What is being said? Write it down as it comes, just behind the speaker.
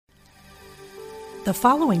The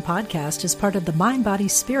following podcast is part of the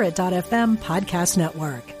MindBodySpirit.fm podcast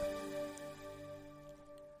network.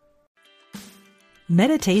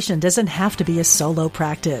 Meditation doesn't have to be a solo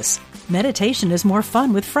practice. Meditation is more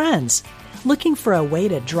fun with friends. Looking for a way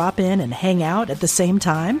to drop in and hang out at the same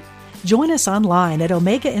time? Join us online at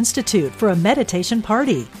Omega Institute for a meditation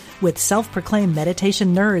party with self-proclaimed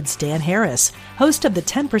meditation nerds Dan Harris, host of the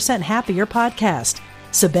 10% Happier podcast,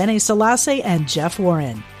 Sebene Selassie, and Jeff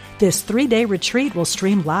Warren. This 3-day retreat will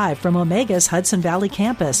stream live from Omega's Hudson Valley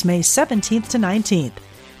campus May 17th to 19th.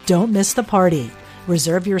 Don't miss the party.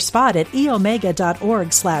 Reserve your spot at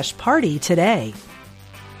eomega.org/party today.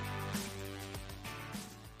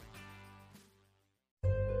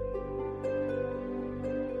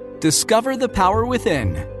 Discover the power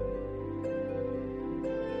within.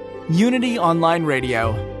 Unity Online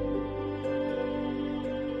Radio.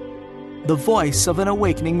 The voice of an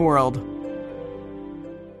awakening world.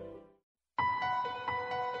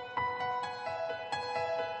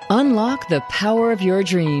 Unlock the power of your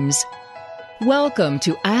dreams. Welcome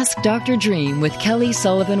to Ask Dr. Dream with Kelly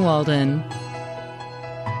Sullivan Walden.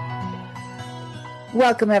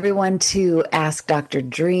 Welcome, everyone, to Ask Dr.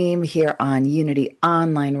 Dream here on Unity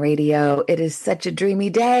Online Radio. It is such a dreamy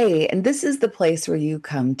day, and this is the place where you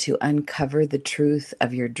come to uncover the truth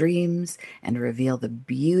of your dreams and reveal the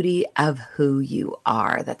beauty of who you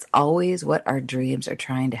are. That's always what our dreams are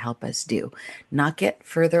trying to help us do, not get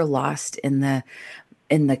further lost in the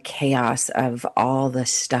chaos of all the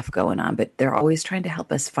stuff going on, but they're always trying to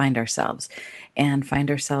help us find ourselves and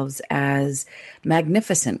find ourselves as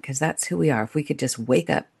magnificent, because that's who we are. If we could just wake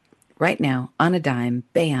up right now on a dime,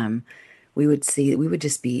 bam, we would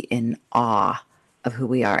just be in awe of who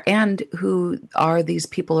we are and who are these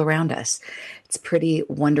people around us. It's pretty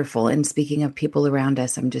wonderful. And speaking of people around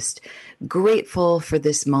us, I'm just grateful for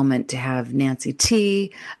this moment to have Nancy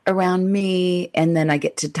T around me. And then I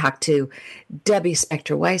get to talk to Debbie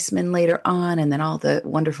Spector-Weissman later on. And then all the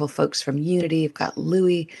wonderful folks from Unity. I've got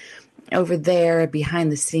Louie over there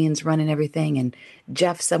behind the scenes running everything, and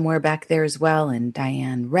Jeff somewhere back there as well, and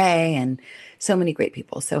Diane Ray, and so many great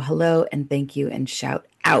people. So hello and thank you and shout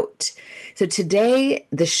out. So today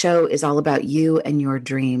the show is all about you and your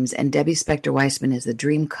dreams, and Debbie Spector-Weissman is the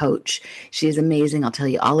dream coach. She is amazing. I'll tell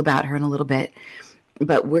you all about her in a little bit,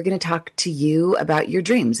 but we're going to talk to you about your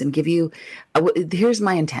dreams and give you, here's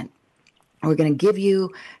my intent. We're going to give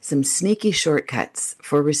you some sneaky shortcuts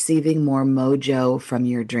for receiving more mojo from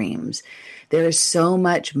your dreams. There is so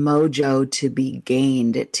much mojo to be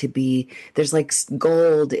gained, there's like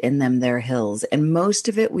gold in them, there hills. And most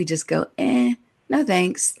of it, we just go, no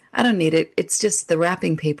thanks. I don't need it. It's just the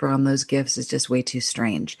wrapping paper on those gifts is just way too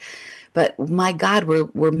strange. But my God,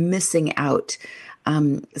 we're missing out.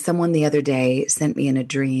 Someone the other day sent me in a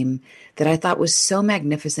dream that I thought was so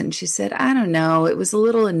magnificent. She said, I don't know, it was a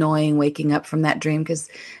little annoying waking up from that dream because,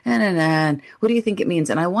 what do you think it means?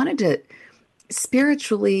 And I wanted to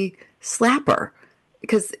spiritually slap her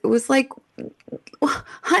because it was like,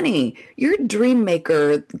 honey, your dream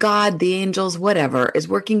maker, God, the angels, whatever, is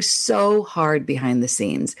working so hard behind the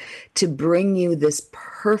scenes to bring you this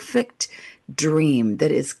perfect dream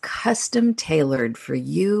that is custom tailored for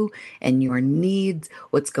you and your needs,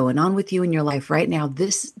 what's going on with you in your life right now.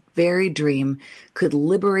 This very dream could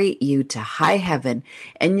liberate you to high heaven,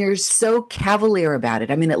 and you're so cavalier about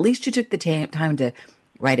it. I mean, at least you took the time to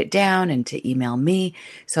write it down and to email me.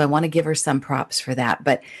 So I want to give her some props for that.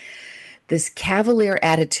 But this cavalier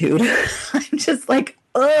attitude, I'm just like,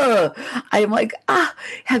 I'm like,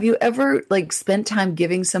 have you ever spent time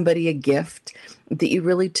giving somebody a gift that you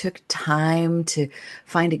really took time to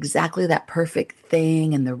find exactly that perfect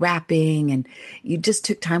thing and the wrapping, and you just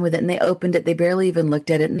took time with it, and they opened it, they barely even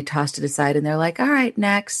looked at it, and they tossed it aside, and they're like, all right,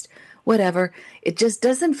 next, whatever. It just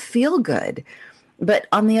doesn't feel good. But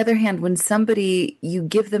on the other hand, when you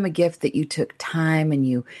give them a gift that you took time and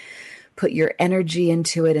you put your energy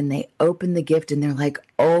into it, and they open the gift and they're like,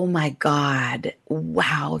 oh my God,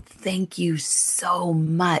 wow, thank you so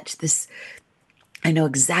much. I know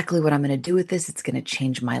exactly what I'm going to do with this. It's going to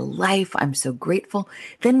change my life. I'm so grateful.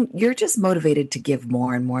 Then you're just motivated to give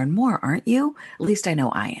more and more and more, aren't you? At least I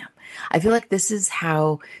know I am. I feel like this is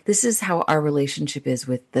how our relationship is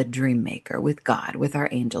with the dream maker, with God, with our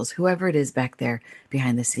angels, whoever it is back there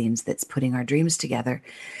behind the scenes that's putting our dreams together.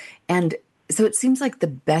 And so it seems like the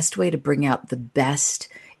best way to bring out the best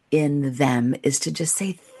in them is to just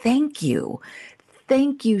say, thank you.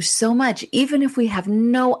 Thank you so much. Even if we have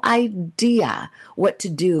no idea what to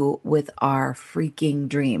do with our freaking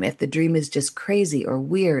dream, if the dream is just crazy or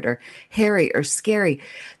weird or hairy or scary,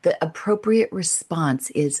 the appropriate response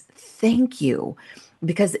is thank you.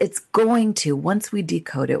 because it's going to, once we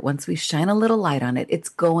decode it, once we shine a little light on it, it's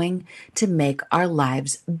going to make our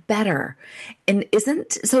lives better. And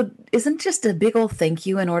isn't just a big old thank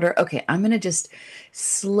you in order? Okay, I'm going to just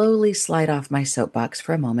slowly slide off my soapbox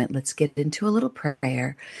for a moment. Let's get into a little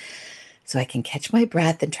prayer so I can catch my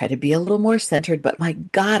breath and try to be a little more centered. But my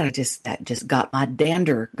God, that just got my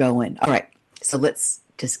dander going. All right, so let's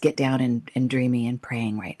just get down and dreamy and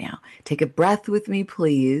praying right now. Take a breath with me,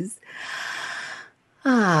 please.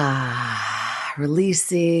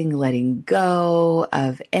 Releasing, letting go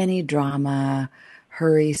of any drama,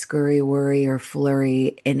 hurry, scurry, worry, or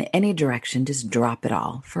flurry in any direction. Just drop it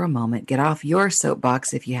all for a moment. Get off your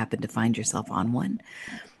soapbox if you happen to find yourself on one,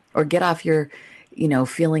 or get off your,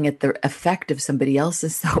 feeling at the effect of somebody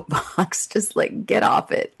else's soapbox. Just get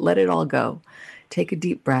off it. Let it all go. Take a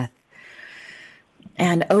deep breath.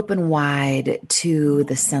 And open wide to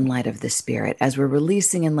the sunlight of the Spirit. As we're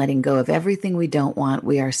releasing and letting go of everything we don't want,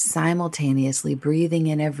 we are simultaneously breathing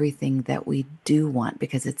in everything that we do want,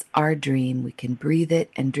 because it's our dream. We can breathe it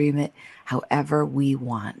and dream it however we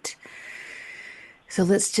want. So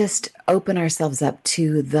let's just open ourselves up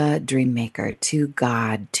to the dream maker, to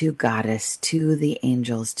God, to Goddess, to the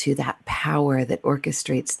angels, to that power that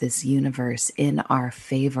orchestrates this universe in our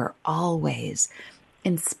favor always,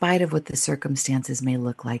 in spite of what the circumstances may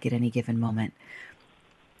look like at any given moment.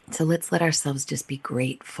 So let's let ourselves just be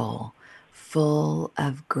grateful, full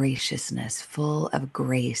of graciousness, full of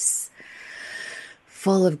grace,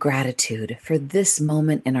 full of gratitude for this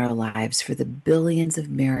moment in our lives, for the billions of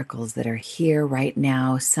miracles that are here right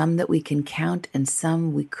now, some that we can count and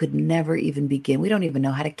some we could never even begin. We don't even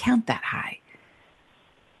know how to count that high.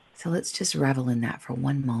 So let's just revel in that for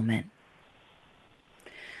one moment.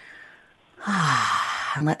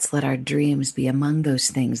 And let's let our dreams be among those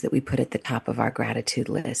things that we put at the top of our gratitude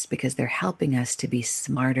list, because they're helping us to be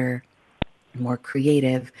smarter, more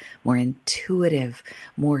creative, more intuitive,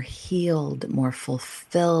 more healed, more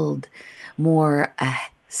fulfilled, more a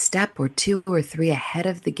step or two or three ahead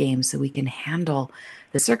of the game, so we can handle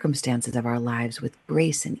the circumstances of our lives with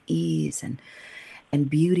grace and ease and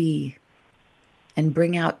beauty, and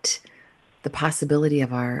bring out the possibility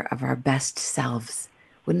of our best selves.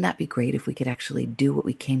 Wouldn't that be great if we could actually do what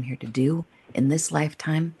we came here to do in this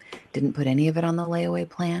lifetime? Didn't put any of it on the layaway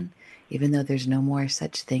plan, even though there's no more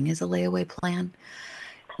such thing as a layaway plan.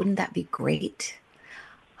 Wouldn't that be great?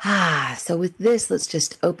 So with this, let's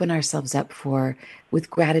just open ourselves up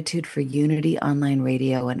with gratitude for Unity Online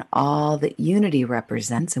Radio and all that Unity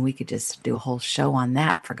represents. And we could just do a whole show on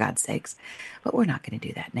that, for God's sakes. But we're not going to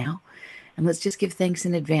do that now. And let's just give thanks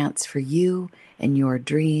in advance for you and your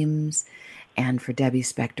dreams, and for Debbie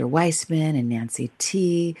Spector-Weissman and Nancy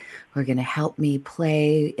T, who are going to help me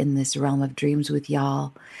play in this realm of dreams with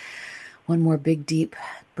y'all. One more big, deep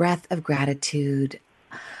breath of gratitude.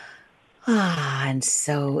 And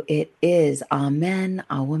so it is. Amen,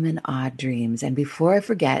 a woman, dreams. And before I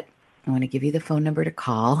forget, I want to give you the phone number to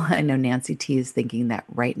call. I know Nancy T is thinking that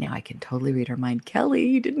right now. I can totally read her mind. Kelly,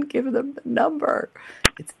 you didn't give them the number.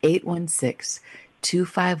 It's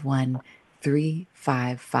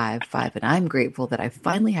 816-251-3555. And I'm grateful that I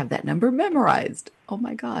finally have that number memorized. Oh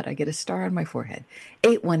my God, I get a star on my forehead.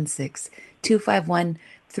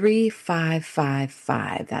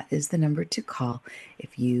 816-251-3555. That is the number to call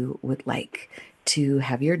if you would like to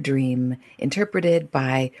have your dream interpreted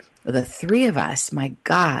by the three of us. My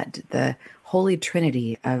God, the Holy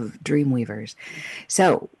Trinity of Dreamweavers.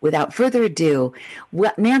 So without further ado,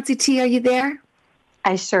 Nancy T, are you there?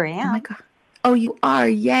 I sure am. Oh my God. Oh, you are.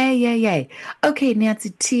 Yay, yay, yay. Okay,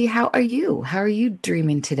 Nancy T, how are you? How are you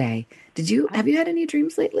dreaming today? Have you had any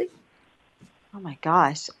dreams lately? Oh my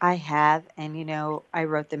gosh, I have. And I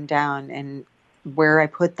wrote them down, and where I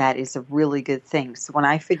put that is a really good thing. So when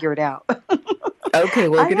I figure it out. Okay,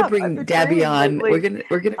 we're going to bring Debbie on. We're going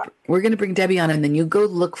to bring Debbie on, and then you go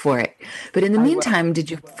look for it. But in the meantime,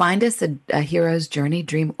 did you find us a Hero's Journey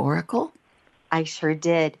Dream Oracle? I sure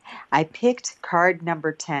did. I picked card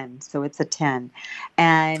number 10, so it's a 10.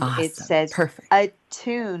 And awesome. It says, perfect.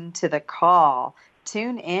 Attune to the call.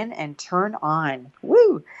 Tune in and turn on.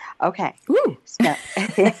 Woo! Okay. Woo! So,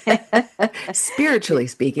 spiritually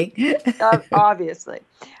speaking. Obviously.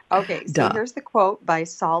 Okay, so Duh. Here's the quote by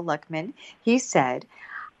Saul Luckman. He said,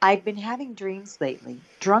 I've been having dreams lately,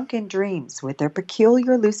 drunken dreams with their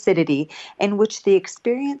peculiar lucidity in which the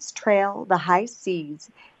experienced trail the high seas,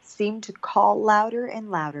 seemed to call louder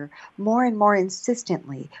and louder, more and more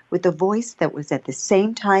insistently, with a voice that was at the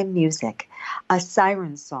same time music, a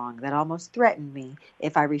siren song that almost threatened me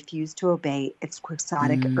if I refused to obey its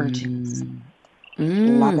quixotic urgings.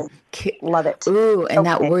 Love it. Love it. Ooh, and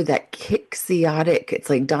that word, that quixotic, it's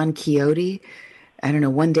like Don Quixote. I don't know.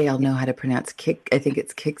 One day I'll know how to pronounce kick. I think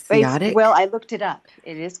it's quixotic. Well, I looked it up.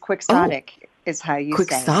 It is quixotic is how you say it.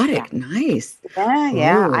 Quixotic. Yeah. Nice.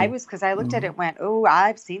 Yeah. Ooh. Because I looked at it and went, oh,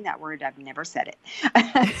 I've seen that word. I've never said it.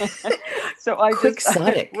 So I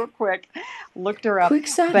Quixotic. just real quick looked her up.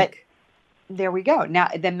 Quixotic. But there we go. Now,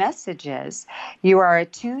 the message is you are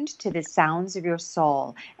attuned to the sounds of your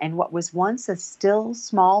soul, and what was once a still,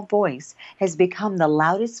 small voice has become the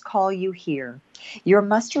loudest call you hear. You're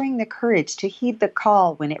mustering the courage to heed the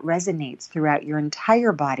call when it resonates throughout your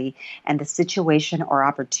entire body and the situation or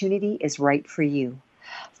opportunity is right for you.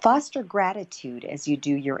 Foster gratitude as you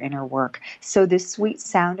do your inner work, so the sweet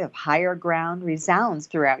sound of higher ground resounds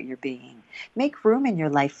throughout your being. Make room in your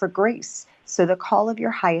life for grace, so the call of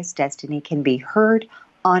your highest destiny can be heard,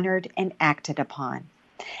 honored, and acted upon.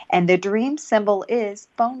 And the dream symbol is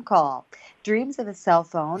phone call. Dreams of a cell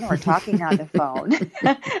phone or talking on the phone.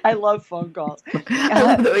 I love phone calls. I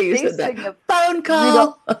love the way you said that. Phone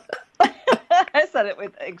call. I said it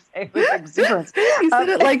with exuberance. You said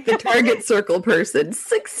it like the Target Circle person.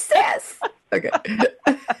 Success. Okay.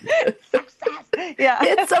 Success. Yeah.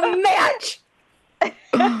 It's a match.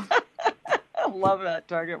 I love that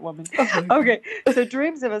Target woman. Okay, so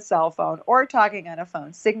dreams of a cell phone or talking on a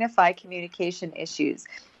phone signify communication issues.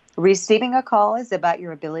 Receiving a call is about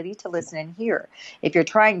your ability to listen and hear. If you're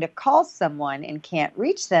trying to call someone and can't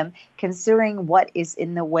reach them, considering what is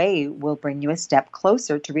in the way will bring you a step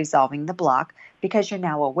closer to resolving the block because you're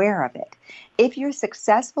now aware of it. If you're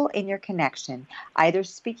successful in your connection, either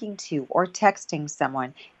speaking to or texting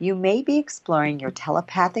someone, you may be exploring your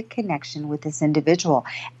telepathic connection with this individual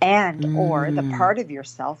and or the part of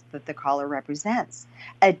yourself that the caller represents.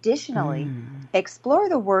 Additionally, explore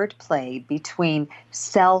the wordplay between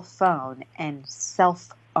cell phone and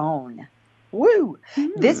self-own. Woo!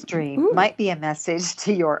 This dream might be a message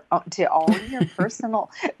to own your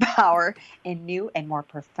personal power in new and more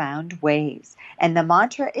profound ways. And the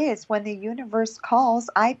mantra is, when the universe calls,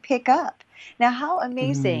 I pick up. Now, how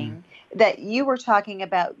amazing that you were talking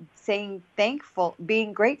about saying thankful,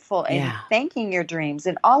 being grateful, and thanking your dreams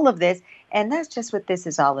and all of this. And that's just what this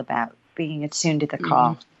is all about, being attuned to the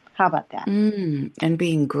call. How about that? And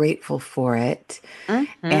being grateful for it.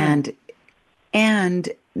 And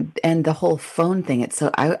the whole phone thing. It's so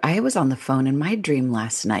I was on the phone in my dream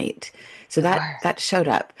last night. So that showed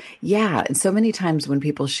up. Yeah. And so many times when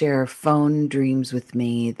people share phone dreams with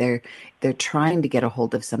me, they're trying to get a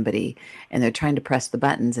hold of somebody and they're trying to press the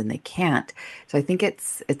buttons and they can't. So I think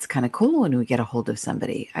it's kind of cool when we get a hold of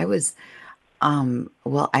somebody. I was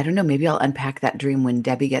well, I don't know. Maybe I'll unpack that dream when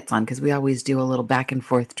Debbie gets on, because we always do a little back and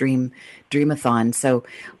forth dreamathon. So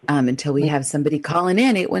until we have somebody calling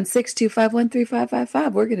in,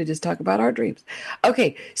 816-251-3555, we're going to just talk about our dreams.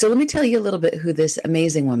 Okay, so let me tell you a little bit who this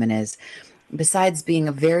amazing woman is. Besides being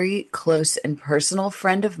a very close and personal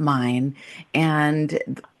friend of mine, and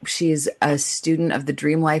she's a student of the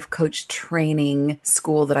Dream Life Coach training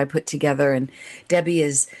school that I put together, and Debbie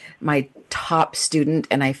is my top student,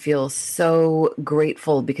 and I feel so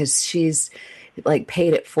grateful because she's like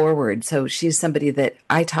paid it forward. So she's somebody that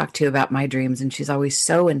I talk to about my dreams, and she's always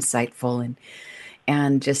so insightful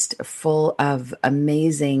and just full of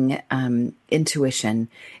amazing intuition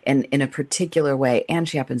and in a particular way. And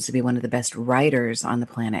she happens to be one of the best writers on the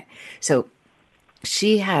planet. So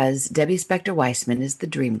Debbie Spector Weissman is the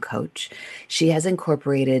dream coach. She has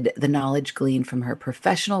incorporated the knowledge gleaned from her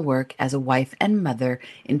professional work as a wife and mother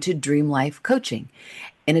into Dream Life coaching.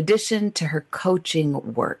 In addition to her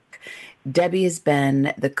coaching work, Debbie has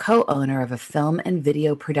been the co-owner of a film and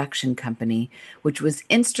video production company, which was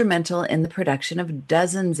instrumental in the production of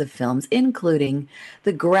dozens of films, including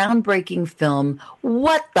the groundbreaking film,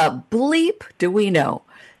 What the Bleep Do We Know?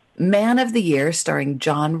 Man of the Year, starring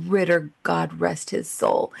John Ritter, God rest his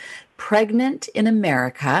soul. Pregnant in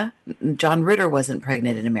America. John Ritter wasn't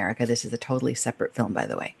pregnant in America. This is a totally separate film, by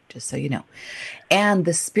the way, just so you know. And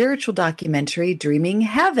the spiritual documentary Dreaming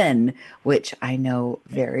Heaven, which I know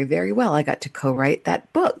very, very well. I got to co-write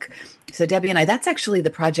that book. So Debbie and I, that's actually the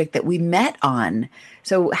project that we met on.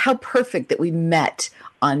 So how perfect that we met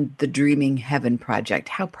on the Dreaming Heaven project.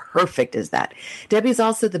 How perfect is that? Debbie's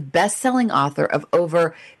also the best-selling author of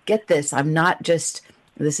over, get this,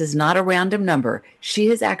 this is not a random number. She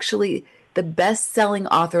is actually the best-selling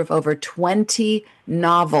author of over 20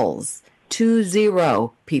 novels,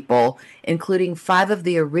 20 people, including 5 of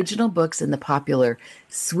the original books in the popular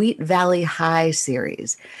Sweet Valley High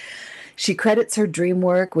series. She credits her dream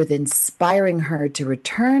work with inspiring her to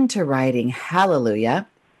return to writing. Hallelujah.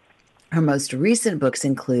 Her most recent books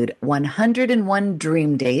include 101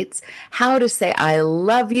 Dream Dates, How to Say I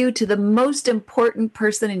Love You to the Most Important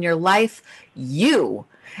Person in Your Life, You,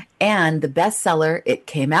 and the bestseller, It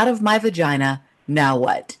Came Out of My Vagina, Now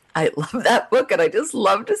What? I love that book, and I just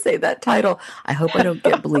love to say that title. I hope I don't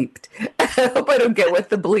get bleeped. I hope I don't get with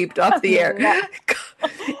the bleeped off the air.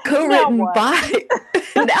 Co-written by...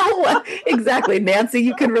 Now what? Exactly. Nancy,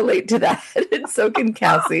 you can relate to that, and so can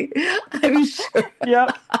Cassie. I'm sure.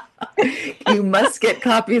 Yep. You must get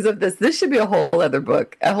copies of this. This should be a whole other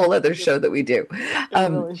book, a whole other show that we do.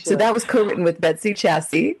 So that was co-written with Betsy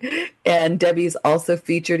Chassie, and Debbie's also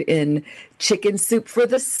featured in Chicken Soup for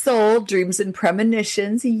the Soul, Dreams and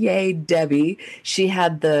Premonitions. Yay, Debbie. She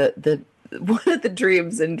had the one of the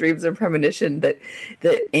dreams and premonition that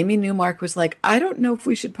Amy Newmark was like, I don't know if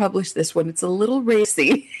we should publish this one. It's a little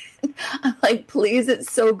racy. I'm like, please, it's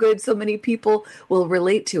so good. So many people will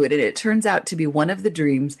relate to it. And it turns out to be one of the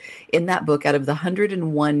dreams in that book out of the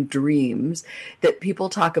 101 dreams that people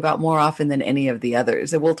talk about more often than any of the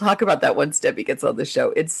others. And we'll talk about that once Debbie gets on the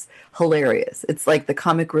show. It's hilarious. It's like the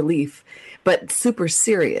comic relief, but super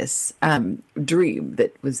serious dream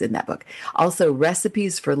that was in that book. Also,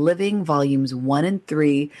 Recipes for Living, volumes 1 and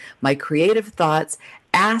 3, My Creative Thoughts,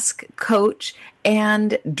 Ask Coach,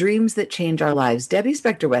 and Dreams That Change Our Lives. Debbie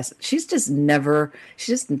Spector-West, she just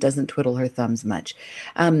doesn't twiddle her thumbs much.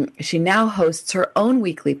 She now hosts her own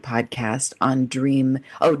weekly podcast on Dream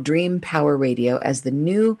Power Radio as the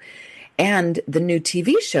new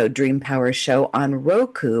TV show, Dream Power Show, on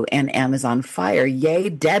Roku and Amazon Fire. Yay,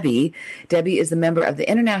 Debbie. Debbie is a member of the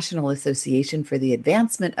International Association for the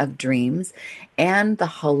Advancement of Dreams and the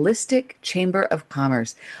Holistic Chamber of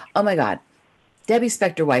Commerce. Oh my God. Debbie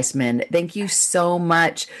Spector-Weissman, thank you so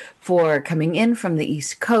much for coming in from the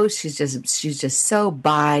East Coast. She's just so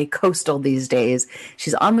bi-coastal these days.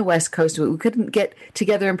 She's on the West Coast. We couldn't get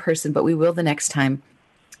together in person, but we will the next time.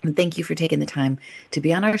 And thank you for taking the time to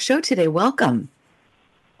be on our show today. Welcome.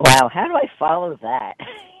 Wow, how do I follow that?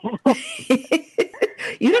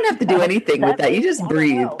 You don't have to do anything with that. You just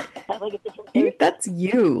breathe. That's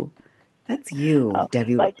you. That's you,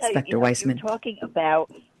 Debbie Spector-Weissman. You're talking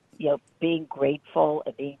about being grateful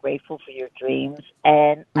and being grateful for your dreams.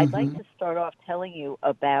 And I'd like to start off telling you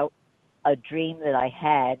about a dream that I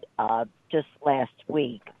had just last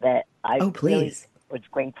week that I really was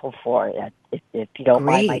grateful for. If you don't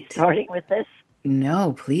mind my starting with this.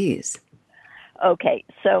 No, please. Okay,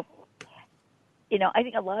 so, I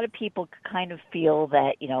think a lot of people kind of feel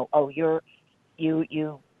that, you're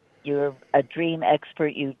a dream expert,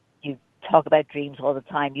 you talk about dreams all the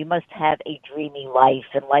time. You must have a dreamy life,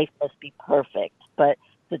 and life must be perfect. But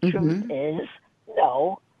the truth is,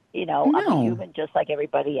 no. I'm a human just like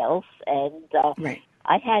everybody else. And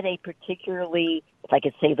I had a particularly, if I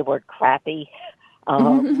could say the word crappy,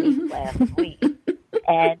 week last week.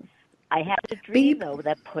 And I had a dream, though,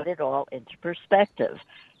 that put it all into perspective.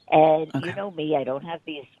 And you know me, I don't have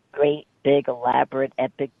these great, big, elaborate,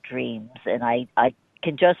 epic dreams. And I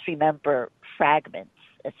can just remember fragments.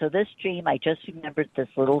 So this dream, I just remembered this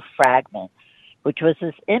little fragment, which was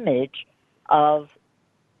this image of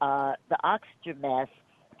the oxygen mask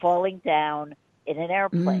falling down in an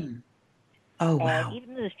airplane. Oh, wow. And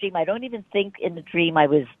even in this dream, I don't even think in the dream I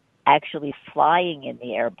was actually flying in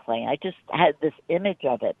the airplane. I just had this image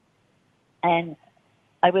of it. And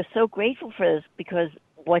I was so grateful for this because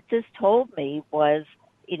what this told me was,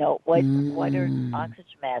 what are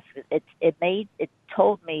oxygen masks? It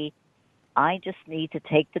told me I just need to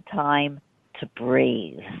take the time to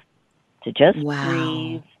breathe, to just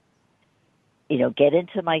breathe, get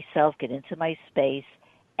into myself, get into my space,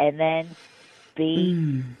 and then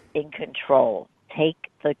be in control. Take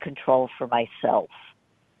the control for myself,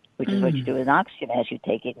 which is what you do with an oxygen mask. You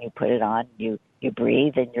take it and you put it on, you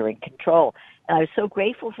breathe, and you're in control. And I was so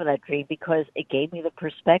grateful for that dream because it gave me the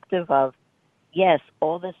perspective of, yes,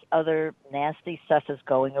 all this other nasty stuff is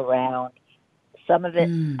going around. Some of it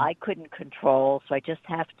I couldn't control, so I just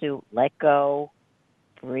have to let go,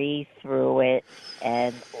 breathe through it,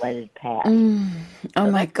 and let it pass.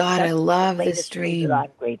 Oh, my God, I love this dream. That I'm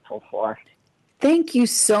grateful for. Thank you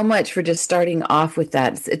so much for just starting off with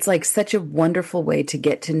that. It's like such a wonderful way to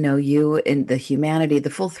get to know you in the humanity, the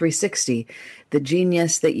full 360, the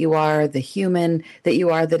genius that you are, the human that you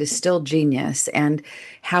are that is still genius, and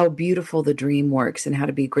how beautiful the dream works and how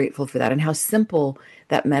to be grateful for that and how simple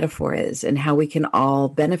that metaphor is and how we can all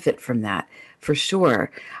benefit from that for sure.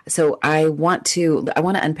 So I want to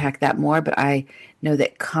unpack that more, but I know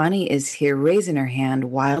that Connie is here raising her hand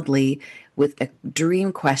wildly with a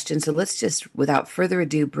dream question. So let's just, without further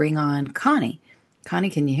ado, bring on Connie. Connie,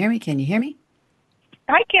 can you hear me?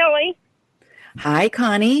 Hi, Kelly. Hi,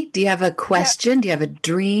 Connie. Do you have a question? Do you have a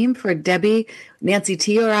dream for Debbie, Nancy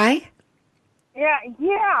T, or I? Yeah.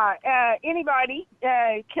 Anybody,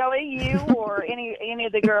 Kelly, you or any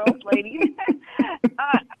of the girls, ladies.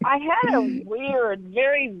 I had a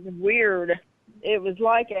very weird. It was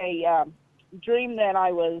like a dream that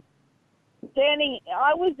I was standing.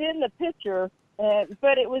 I was in the picture,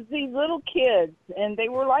 but it was these little kids, and they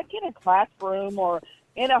were like in a classroom or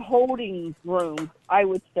in a holding room, I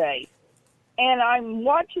would say. And I'm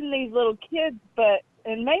watching these little kids,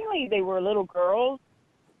 and mainly they were little girls,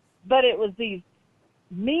 but it was these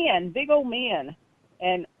men, big old men,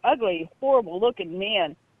 and ugly, horrible-looking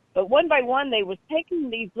men. But one by one, they was taking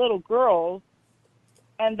these little girls,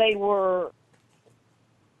 and they were,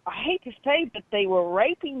 I hate to say, but they were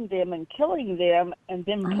raping them and killing them, and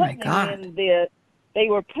then putting them they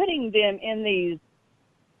were putting them in these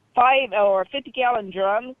 5 or 50-gallon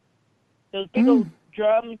drums, those big old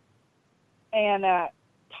drums, and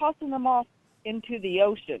tossing them off into the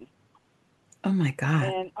ocean. Oh, my God.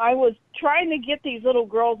 And I was trying to get these little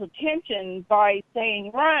girls' attention by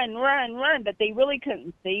saying, run, run, run, but they really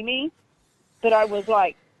couldn't see me. But I was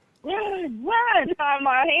like, run, run.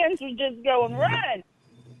 My hands were just going, run.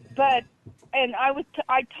 And I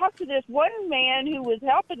talked to this one man who was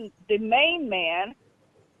helping the main man,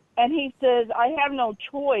 and he says, I have no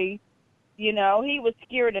choice. You know, he was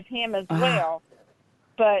scared of him as well.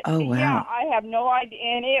 But, yeah, I have no idea.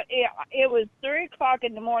 And it was 3 o'clock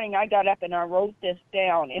in the morning. I got up and I wrote this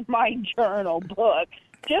down in my journal book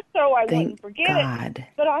just so I wouldn't forget it.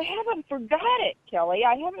 But I haven't forgot it, Kelly.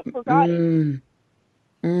 I haven't forgot it.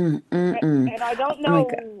 And I don't know.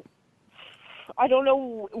 I don't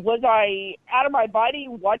know, was I out of my body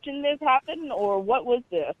watching this happen, or what was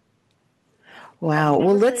this? Wow.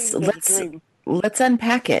 Well, let's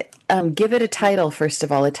unpack it. Give it a title, first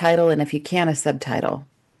of all, a title, and if you can, a subtitle.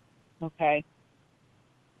 Okay.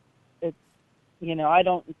 It's, I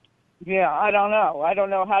don't know. I don't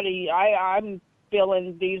know how to, I'm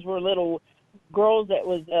feeling these were little girls that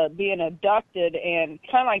was being abducted, and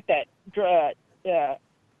kind of like that,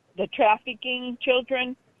 the trafficking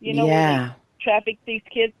children, where they traffic these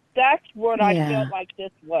kids. That's what I felt like this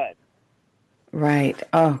was. Right.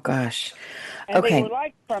 Oh, gosh. And they were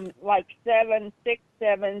like from 7 to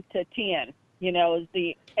 10, is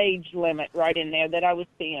the age limit right in there that I was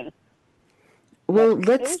seeing. Well, we're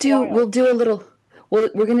going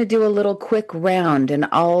to do a little quick round, and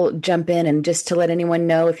I'll jump in. And just to let anyone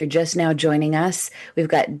know, if you're just now joining us, we've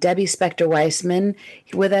got Debbie Spector-Weissman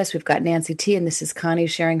with us. We've got Nancy T, and this is Connie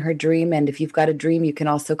sharing her dream. And if you've got a dream, you can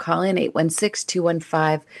also call in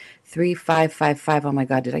 816-215-3555. Oh my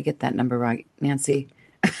God, did I get that number right, Nancy?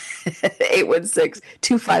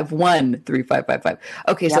 816-251-3555.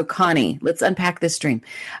 Okay, so Connie, let's unpack this dream.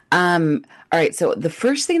 All right, so the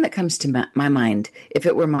first thing that comes to my mind, if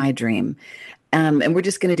it were my dream, and we're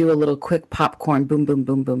just going to do a little quick popcorn, boom, boom,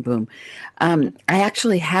 boom, boom, boom. I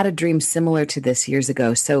actually had a dream similar to this years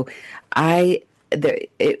ago. So it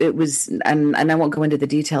was, and I won't go into the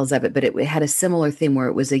details of it, but it had a similar theme where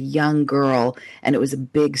it was a young girl and it was a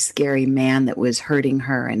big, scary man that was hurting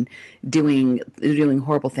her and doing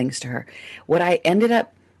horrible things to her. What I ended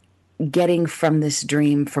up getting from this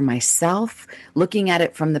dream for myself, looking at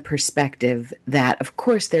it from the perspective that, of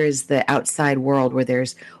course, there is the outside world where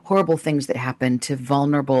there's horrible things that happen to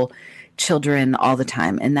vulnerable children all the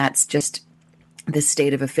time. And that's just the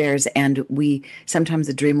state of affairs. And sometimes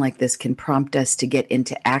a dream like this can prompt us to get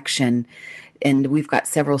into action. And we've got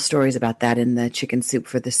several stories about that in the Chicken Soup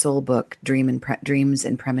for the Soul book, Dreams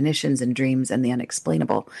and Premonitions and Dreams and the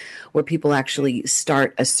Unexplainable, where people actually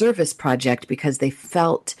start a service project because they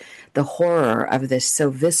felt the horror of this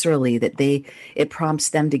so viscerally that it prompts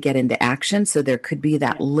them to get into action. So there could be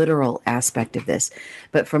that literal aspect of this.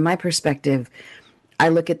 But from my perspective, I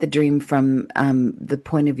look at the dream from the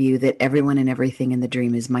point of view that everyone and everything in the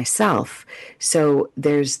dream is myself. So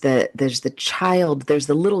there's the child, there's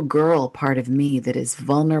the little girl part of me that is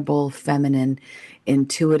vulnerable, feminine,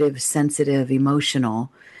 intuitive, sensitive,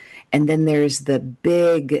 emotional. And then there's the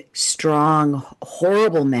big, strong,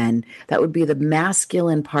 horrible men. That would be the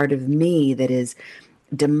masculine part of me that is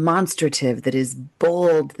demonstrative, that is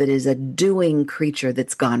bold, that is a doing creature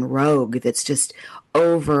that's gone rogue, that's just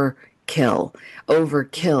overkill,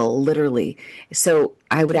 literally. So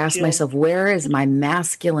I would ask myself, where is my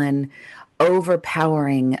masculine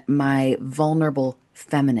overpowering my vulnerable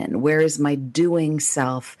feminine? Where is my doing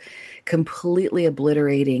self completely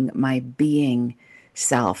obliterating my being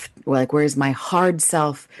self? Like, where is my hard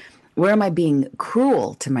self? Where am I being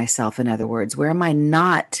cruel to myself? In other words, where am I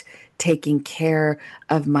not taking care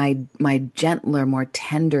of my gentler, more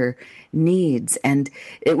tender needs? And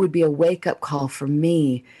it would be a wake-up call for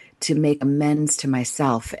me to make amends to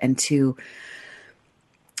myself and to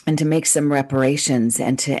to make some reparations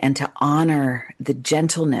and to honor the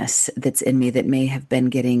gentleness that's in me that may have been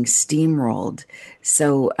getting steamrolled.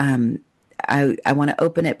 So I want to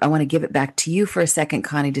open it. I want to give it back to you for a second,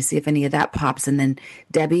 Connie, to see if any of that pops. And then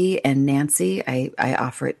Debbie and Nancy, I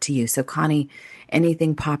offer it to you. So Connie,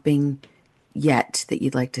 anything popping yet that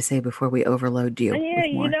you'd like to say before we overload you? Yeah,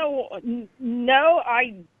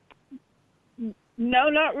 no,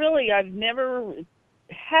 not really. I've never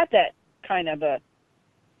had that kind of a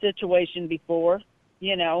situation before,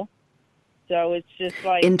 so it's just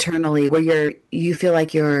like internally where do you feel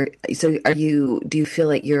like your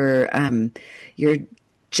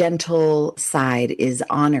gentle side is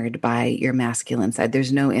honored by your masculine side?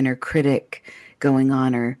 There's no inner critic going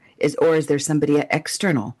on, or is there somebody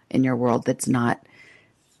external in your world that's not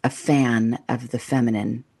a fan of the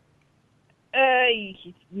feminine?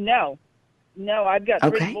 No, I've got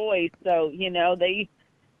 3 boys, so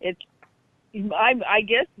I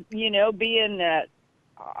guess, being that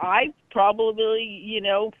I've probably,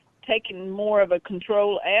 taken more of a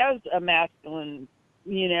control as a masculine,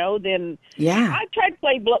 than I try to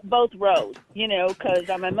play both roles, because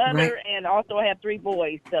I'm a mother and also I have 3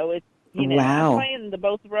 boys. So it's, I'm playing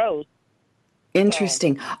both roles.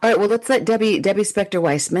 Interesting. So. All right. Well, let's let Debbie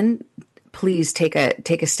Spector-Weissman please take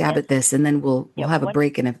a stab at this, and then we'll have a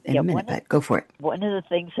break in a minute, but go for it. One of the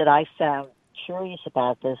things that I found curious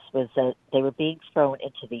about this was that they were being thrown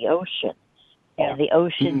into the ocean, and the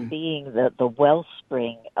ocean being the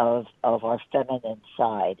wellspring of our feminine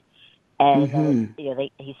side. And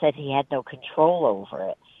he said he had no control over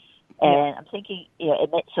it. And I'm thinking,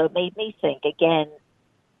 it made me think again,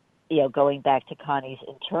 going back to Connie's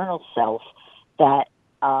internal self, that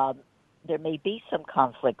there may be some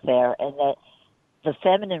conflict there, and that the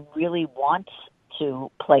feminine really wants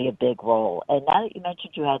to play a big role. And now that you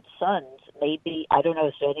mentioned you had sons, maybe, I don't know,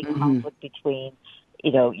 is there any conflict between,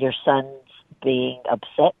 your sons being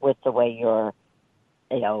upset with the way you're,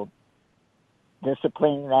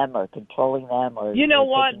 disciplining them or controlling them? Or you know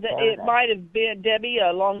what? It might have been, Debbie,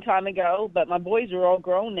 a long time ago, but my boys are all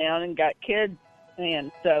grown now and got kids,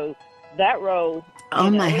 and so that role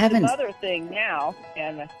my heavens, another thing now.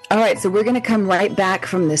 And all right, so we're going to come right back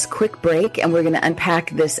from this quick break, and we're going to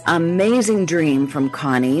unpack this amazing dream from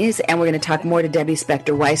Connie's, and we're going to talk more to Debbie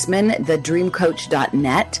Spector-Weissman,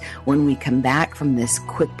 thedreamcoach.net, when we come back from this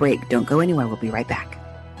quick break. Don't go anywhere. We'll be right back.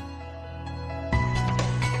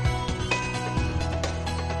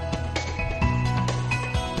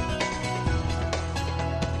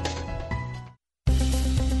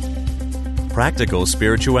 Practical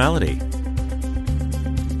spirituality.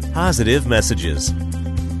 Positive messages.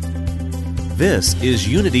 This is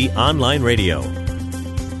Unity Online Radio,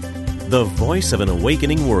 the voice of an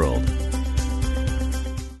awakening world.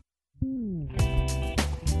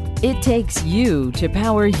 It takes you to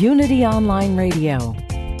power Unity Online Radio.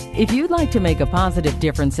 If you'd like to make a positive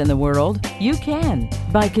difference in the world, you can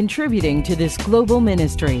by contributing to this global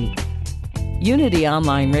ministry. Unity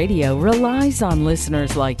Online Radio relies on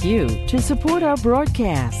listeners like you to support our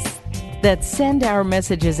broadcasts that send our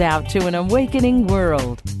messages out to an awakening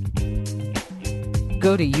world.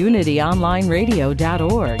 Go to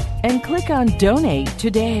unityonlineradio.org and click on Donate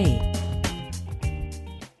today.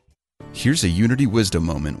 Here's a Unity Wisdom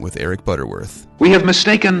Moment with Eric Butterworth. We have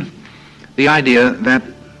mistaken the idea that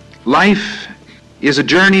life is a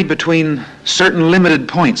journey between certain limited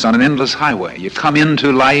points on an endless highway. You come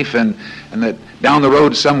into life and that down the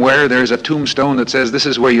road somewhere there's a tombstone that says this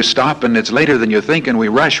is where you stop, and it's later than you think, and we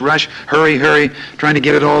rush, hurry, trying to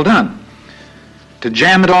get it all done. To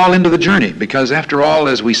jam it all into the journey, because after all,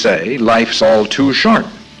 as we say, life's all too short.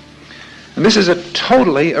 And this is a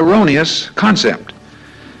totally erroneous concept.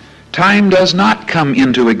 Time does not come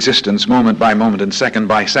into existence moment by moment and second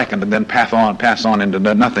by second and then pass on into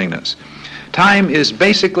nothingness. Time is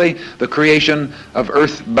basically the creation of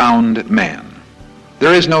earth-bound man.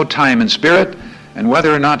 There is no time in spirit, and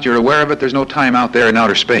whether or not you're aware of it, there's no time out there in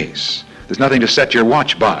outer space. There's nothing to set your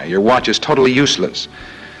watch by. Your watch is totally useless.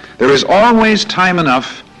 There is always time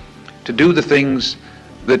enough to do the things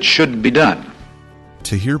that should be done.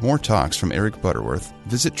 To hear more talks from Eric Butterworth,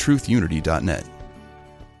 visit truthunity.net.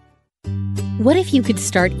 What if you could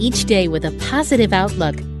start each day with a positive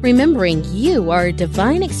outlook, remembering you are a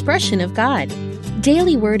divine expression of God?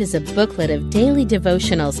 Daily Word is a booklet of daily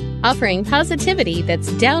devotionals offering positivity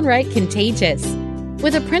that's downright contagious.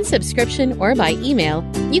 With a print subscription or by email,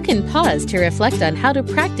 you can pause to reflect on how to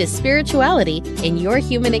practice spirituality in your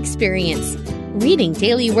human experience. Reading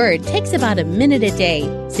Daily Word takes about a minute a day,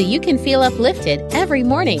 so you can feel uplifted every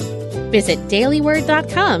morning. Visit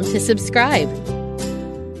dailyword.com to subscribe.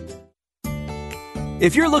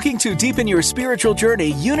 If you're looking to deepen your spiritual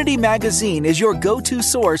journey, Unity Magazine is your go-to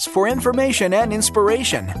source for information and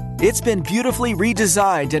inspiration. It's been beautifully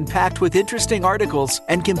redesigned and packed with interesting articles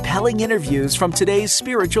and compelling interviews from today's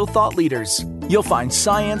spiritual thought leaders. You'll find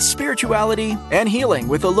science, spirituality, and healing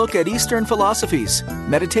with a look at Eastern philosophies,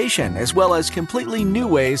 meditation, as well as completely new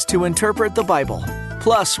ways to interpret the Bible.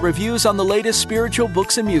 Plus, reviews on the latest spiritual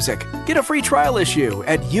books and music. Get a free trial issue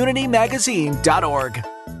at unitymagazine.org.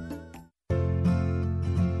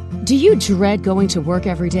 Do you dread going to work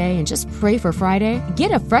every day and just pray for Friday?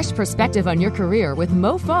 Get a fresh perspective on your career with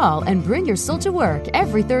Mo Fall and bring your soul to work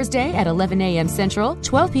every Thursday at 11 a.m. Central,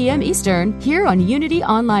 12 p.m. Eastern, here on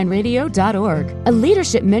UnityOnlineRadio.org. A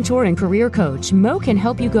leadership mentor and career coach, Mo can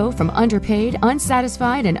help you go from underpaid,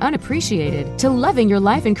 unsatisfied, and unappreciated to loving your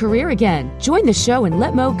life and career again. Join the show and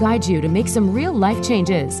let Mo guide you to make some real life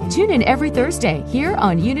changes. Tune in every Thursday here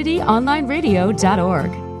on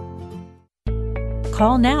UnityOnlineRadio.org.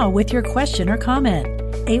 Call now with your question or comment.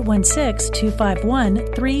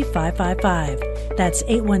 816-251-3555. That's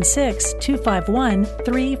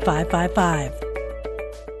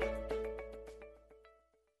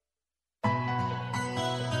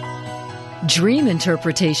 816-251-3555. Dream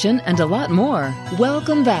interpretation and a lot more.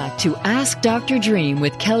 Welcome back to Ask Dr. Dream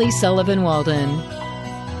with Kelly Sullivan Walden.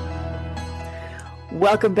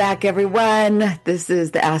 Welcome back, everyone. This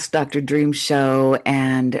is the Ask Dr. Dream show,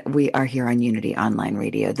 and we are here on Unity Online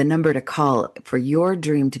Radio. The number to call for your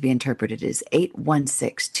dream to be interpreted is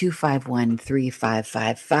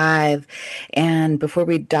 816-251-3555. And before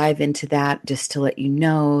we dive into that, just to let you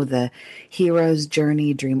know, the Hero's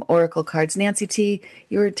Journey Dream Oracle cards. Nancy T.,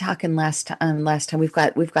 you were talking last time. We've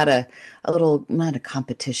got a little, not a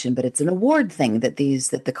competition, but it's an award thing that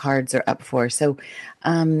the cards are up for. So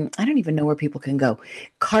I don't even know where people can go.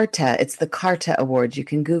 Carta, it's the Carta Awards. You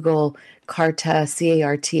can Google Carta,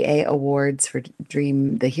 C-A-R-T-A Awards for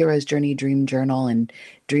the Hero's Journey Dream Journal and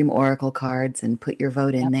Dream Oracle cards, and put your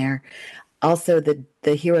vote in there. Also, the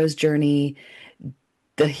Hero's Journey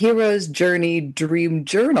Dream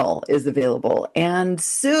Journal is available. And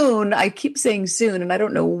soon, I keep saying soon, and I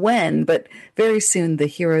don't know when, but very soon, the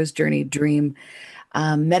Hero's Journey Dream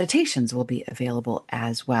meditations will be available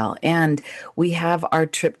as well. And we have our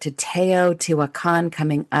trip to Teotihuacan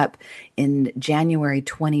coming up in January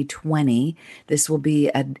 2020. This will be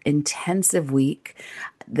an intensive week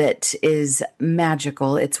that is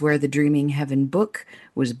magical. It's where the Dreaming Heaven book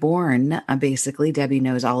was born, basically. Debbie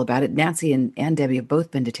knows all about it. Nancy and Debbie have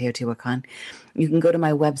both been to Teotihuacan. You can go to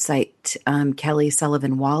my website,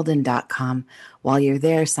 kellysullivanwalden.com. While you're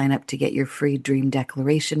there, sign up to get your free dream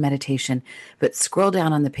declaration meditation. But scroll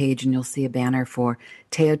down on the page and you'll see a banner for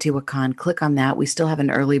Teotihuacan. Click on that. We still have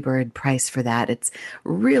an early bird price for that. It's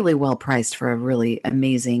really well priced for a really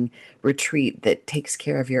amazing retreat that takes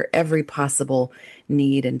care of your every possible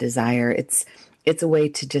need and desire. It's a way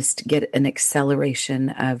to just get an acceleration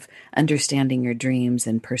of understanding your dreams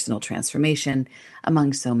and personal transformation,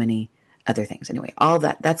 among so many other things. Anyway, all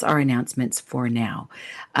that's our announcements for now.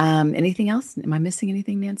 Anything else? Am I missing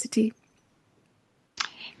anything, Nancy T?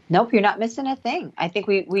 Nope, you're not missing a thing. I think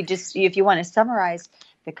we just, if you want to summarize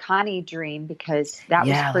the Connie dream, because that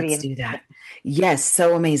was pretty. Let's do that. Yes,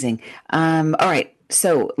 so amazing. All right.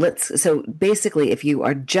 So basically, if you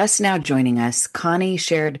are just now joining us, Connie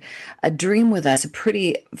shared a dream with us, a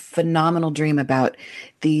pretty phenomenal dream about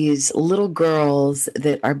these little girls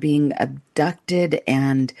that are being abducted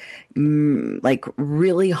and like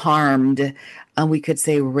really harmed. We could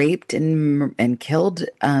say raped and killed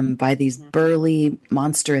by these burly,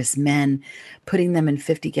 monstrous men, putting them in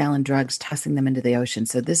 50-gallon drugs, tossing them into the ocean.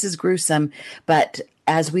 So this is gruesome, but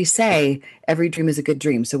as we say, every dream is a good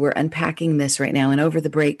dream. So we're unpacking this right now. And over the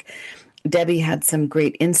break, Debbie had some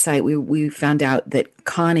great insight. We found out that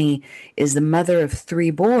Connie is the mother of 3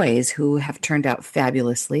 boys who have turned out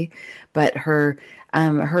fabulously, but her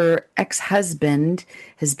ex-husband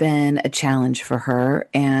has been a challenge for her,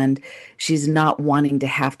 and she's not wanting to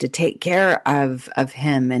have to take care of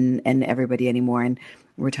him and everybody anymore. And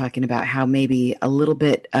we're talking about how maybe a little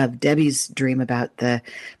bit of Debbie's dream about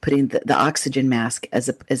putting the oxygen mask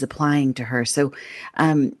as applying to her. So,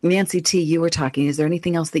 Nancy T., you were talking. Is there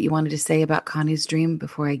anything else that you wanted to say about Connie's dream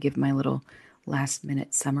before I give my little last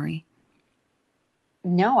minute summary?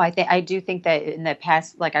 No, I do think that in the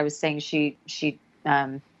past, like I was saying, she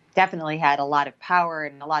definitely had a lot of power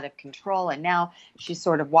and a lot of control, and now she's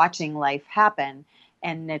sort of watching life happen,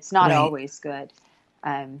 and it's not always good.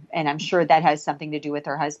 And I'm sure that has something to do with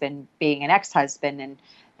her husband being an ex-husband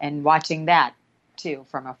and watching that too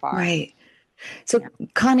from afar. Right. So,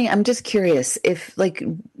 Connie, I'm just curious if, like,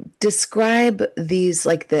 describe these,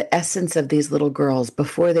 like, the essence of these little girls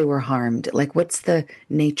before they were harmed. Like, what's the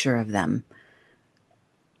nature of them?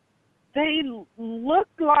 They look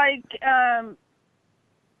like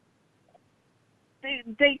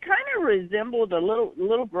they kind of resembled the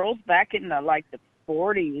little girls back in the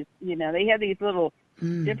 40s. You know, they had these little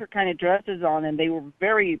different kind of dresses on, and they were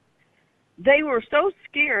so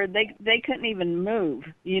scared they couldn't even move.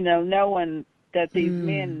 You know, knowing that these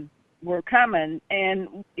men were coming,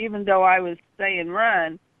 and even though I was saying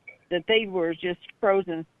run, that they were just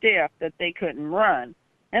frozen stiff, that they couldn't run.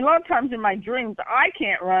 And a lot of times in my dreams, I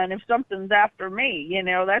can't run if something's after me. You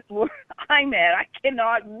know, that's where I'm at. I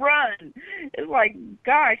cannot run. It's like,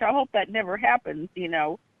 gosh, I hope that never happens, you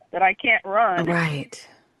know, that I can't run. Right.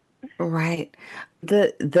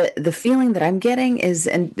 The feeling that I'm getting is,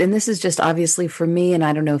 and this is just obviously for me, and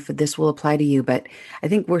I don't know if this will apply to you, but I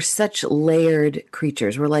think we're such layered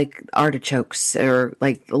creatures. We're like artichokes or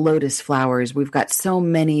like lotus flowers. We've got so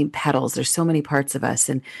many petals. There's so many parts of us.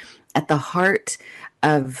 And at the heart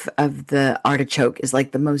of the artichoke is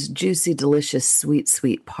like the most juicy, delicious,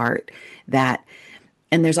 sweet part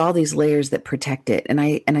and there's all these layers that protect it. And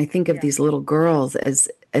I think of these little girls as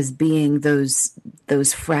being those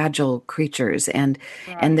fragile creatures, and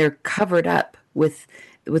they're covered up with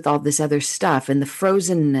all this other stuff, and the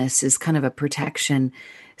frozenness is kind of a protection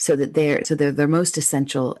so that their most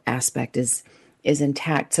essential aspect is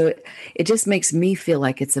intact. So it just makes me feel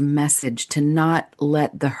like it's a message to not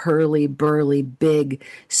let the hurly-burly, big,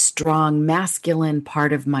 strong, masculine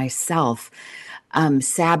part of myself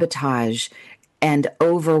sabotage and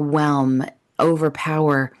overpower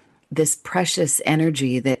this precious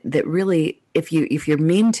energy that really, if you're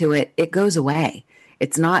mean to it, it goes away.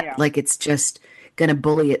 It's not like it's just going to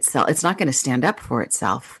bully itself. It's not going to stand up for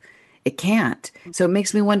itself. It can't. So it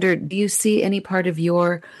makes me wonder, do you see any part of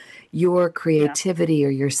your creativity or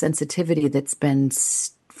your sensitivity that's been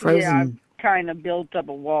frozen? Yeah, I've kind of built up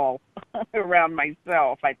a wall around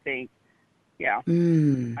myself, I think. Yeah.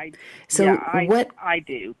 I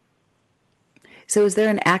do. So is there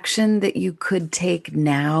an action that you could take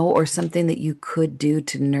now, or something that you could do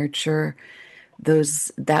to nurture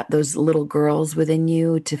those little girls within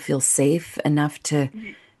you to feel safe enough to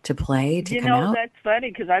play, to come out? You know, that's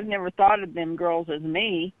funny because I've never thought of them girls as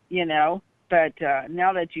me, you know, but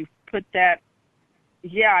now that you put that,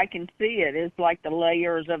 I can see it. It's like the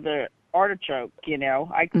layers of the artichoke, you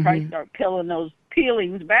know. I can probably start peeling those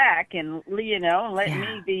peelings back and, you know, and letting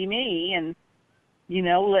me be me, and, you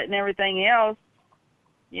know, letting everything else,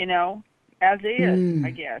 you know, as is, I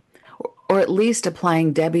guess. Or at least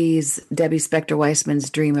applying Debbie Spector Weissman's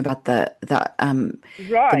dream about the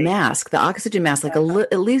mask, the oxygen mask, like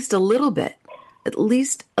at least a little bit.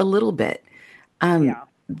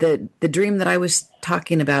 The dream that I was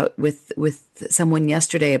talking about with someone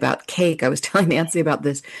yesterday about cake, I was telling Nancy about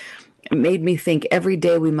this. It made me think every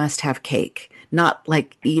day we must have cake, not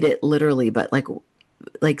like eat it literally, but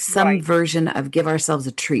like some version of give ourselves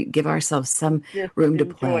a treat, give ourselves some room to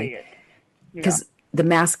play. Because the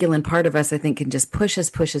masculine part of us, I think, can just push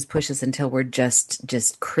us until we're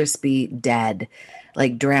just crispy dead,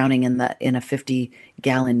 like drowning in a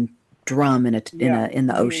 50-gallon drum in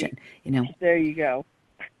the ocean. You know. There you go.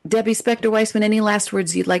 Debbie Spector Weissman, any last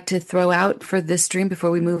words you'd like to throw out for this dream before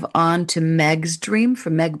we move on to Meg's dream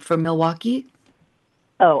from Meg from Milwaukee?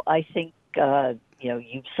 Oh, I think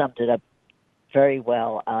you've summed it up very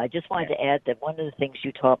well. I just wanted to add that one of the things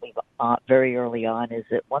you taught me very early on is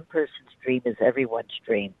that one person's dream is everyone's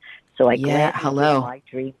dream. So I gladly give my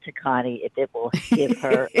dream to Connie if it will give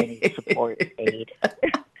her any support aid.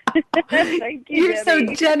 Thank you, You're Debbie.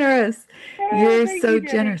 so generous. You're so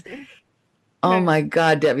generous. Oh my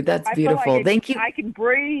God, Debbie, that's beautiful. Thank you. I can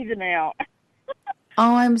breathe now.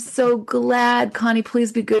 Oh, I'm so glad. Connie,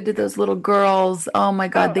 please be good to those little girls. Oh my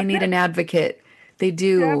God, they need an advocate. They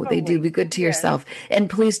do. Definitely. They do. Be good to yourself. And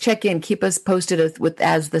please check in. Keep us posted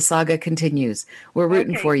as the saga continues. We're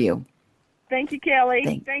rooting for you. Thank you,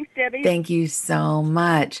 Kelly. Thanks, Debbie. Thank you so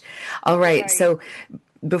much. All right. So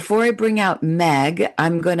before I bring out Meg,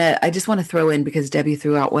 I just want to throw in, because Debbie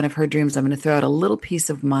threw out one of her dreams, I'm going to throw out a little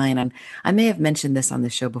piece of mine. And I may have mentioned this on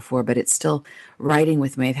the show before, but it's still riding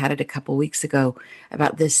with me. I've had it a couple weeks ago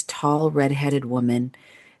about this tall, redheaded woman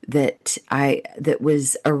that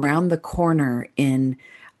was around the corner in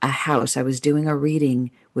a house. I was doing a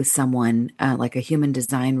reading with someone, like a human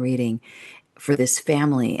design reading for this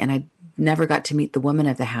family, and I never got to meet the woman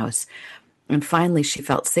of the house. And finally, she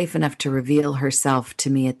felt safe enough to reveal herself to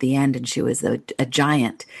me at the end, and she was a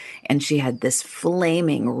giant, and she had this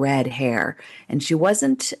flaming red hair, and she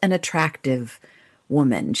wasn't an attractive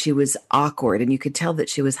woman. She was awkward, and you could tell that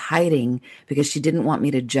she was hiding because she didn't want me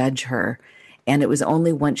to judge her. And it was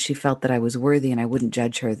only once she felt that I was worthy and I wouldn't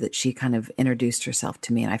judge her that she kind of introduced herself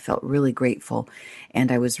to me. And I felt really grateful.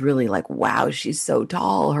 And I was really like, wow, she's so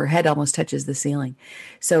tall. Her head almost touches the ceiling.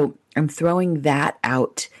 So I'm throwing that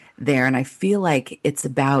out there. And I feel like it's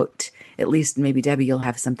about, at least maybe Debbie, you'll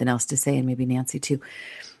have something else to say, and maybe Nancy too.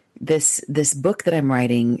 This book that I'm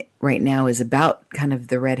writing right now is about kind of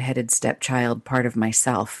the redheaded stepchild part of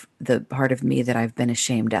myself, the part of me that I've been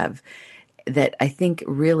ashamed of, that I think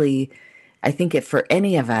it for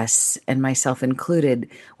any of us, and myself included,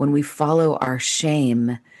 when we follow our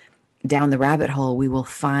shame down the rabbit hole, we will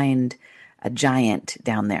find a giant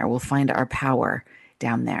down there. We'll find our power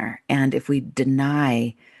down there. And if we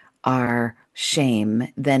deny our shame,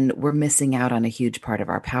 then we're missing out on a huge part of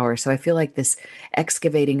our power. So I feel like this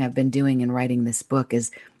excavating I've been doing in writing this book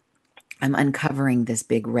is I'm uncovering this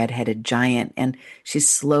big redheaded giant, and she's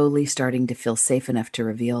slowly starting to feel safe enough to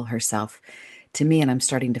reveal herself to me, and I'm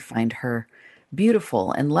starting to find her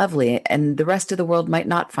beautiful and lovely, and the rest of the world might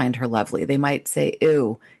not find her lovely. They might say,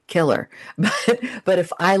 ew, kill her. But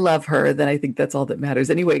if I love her, then I think that's all that matters.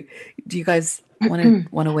 Anyway, do you guys want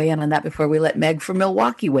to weigh in on that before we let Meg from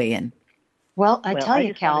Milwaukee weigh in? Well, I tell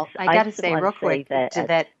you, Cal, I got to say real quick to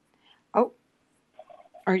that. Oh,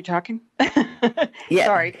 are you talking? Yeah.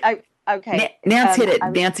 Sorry. Okay. Nancy hit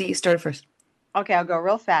it. Nancy, you started first. Okay, I'll go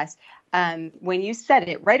real fast. When you said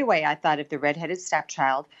it right away, I thought of the redheaded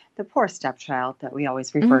stepchild, the poor stepchild that we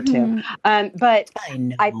always refer to. But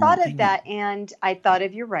I thought of that, and I thought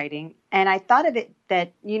of your writing, and I thought of it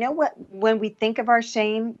that, you know what, when we think of our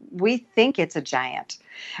shame, we think it's a giant.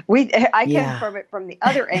 I came from it from the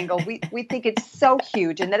other angle. We think it's so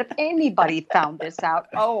huge, and that if anybody found this out,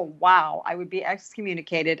 oh, wow, I would be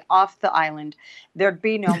excommunicated off the island. There'd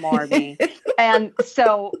be no more of me. And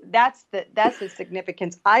so that's the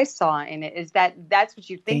significance I saw in it, is that's what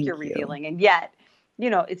you think you're revealing. And yet, you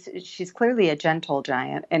know, she's clearly a gentle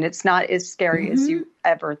giant, and it's not as scary as you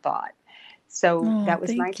ever thought. So that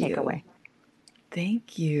was my takeaway.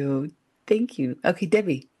 Thank you. Okay,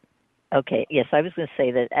 Debbie. Okay, yes, I was going to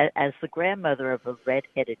say that as the grandmother of a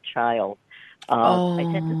redheaded child, I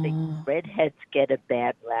tend to think redheads get a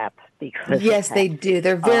bad rap because they do.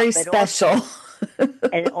 They're very special.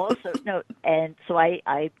 And so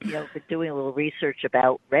I been doing a little research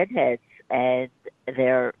about redheads, and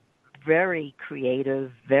they're very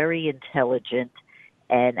creative, very intelligent,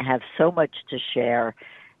 and have so much to share.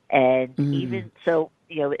 And even so,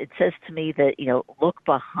 it says to me that, look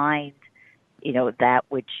behind, that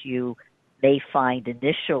which you may find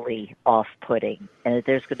initially off-putting, and that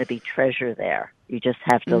there's going to be treasure there. You just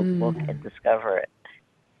have to look and discover it.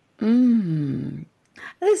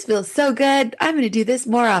 This feels so good. I'm going to do this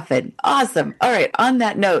more often. Awesome. All right. On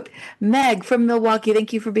that note, Meg from Milwaukee,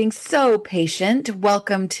 thank you for being so patient.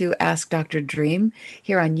 Welcome to Ask Dr. Dream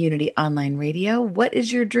here on Unity Online Radio. What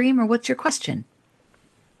is your dream, or what's your question?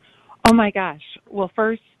 Oh my gosh. Well,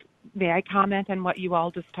 first, may I comment on what you all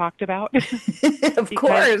just talked about? Of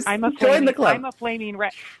course. Join the club. I'm a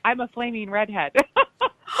flaming redhead.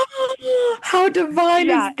 How divine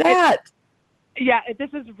is that? This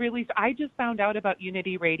is really, I just found out about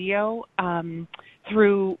Unity Radio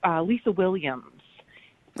through Lisa Williams,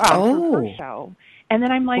 her show. And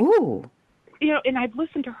then I'm like, and I've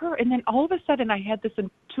listened to her, and then all of a sudden I had this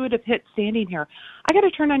intuitive hit standing here. I got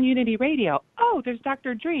to turn on Unity Radio. Oh, there's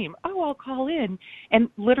Dr. Dream. Oh, I'll call in. And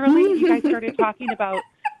literally you guys started talking about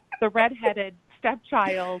the redheaded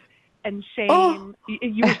stepchild and shame.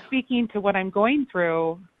 You were speaking to what I'm going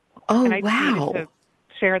through. And I just needed to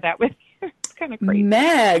share that with you. It's kind of crazy.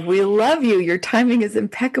 Meg, we love you. Your timing is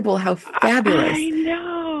impeccable. How fabulous. I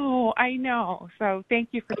know. So thank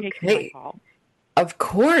you for taking my call. Of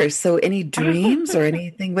course. So any dreams or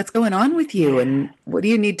anything? What's going on with you? And what do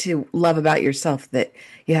you need to love about yourself that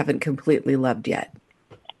you haven't completely loved yet?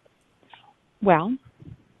 Well,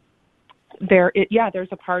 there's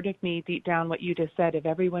a part of me deep down, what you just said, if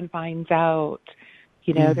everyone finds out,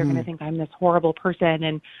 they're going to think I'm this horrible person.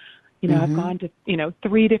 And, I've gone to,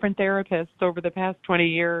 3 different therapists over the past 20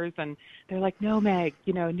 years, and they're like, no, Meg,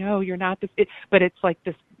 no, you're not this. But it's like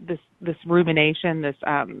this rumination, this,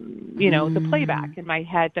 the playback in my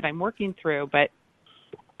head that I'm working through. But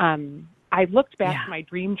I looked back to my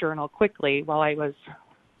dream journal quickly while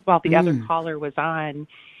the other caller was on.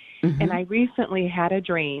 And I recently had a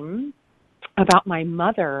dream about my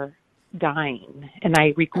mother dying. And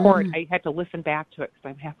I had to listen back to it because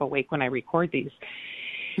I'm half awake when I record these.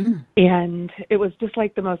 And it was just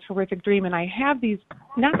like the most horrific dream. And I have these,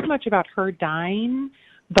 not so much about her dying,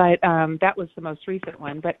 but that was the most recent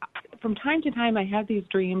one. But from time to time, I have these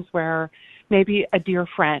dreams where maybe a dear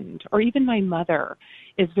friend or even my mother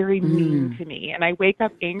is very mean to me, and I wake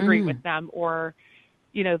up angry with them, or,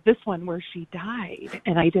 you know, this one where she died,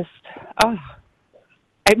 and I just, I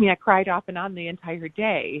cried off and on the entire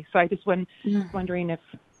day. So I just wondering if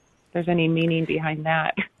there's any meaning behind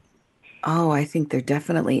that. Oh, I think there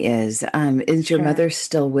definitely is. Is your mother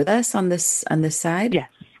still with us on this side? Yes.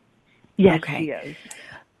 Yes, okay. She is.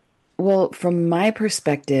 Well, from my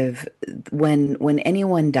perspective, when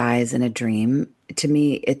anyone dies in a dream, to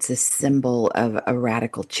me, it's a symbol of a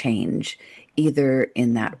radical change, either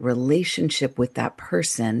in that relationship with that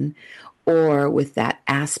person or with that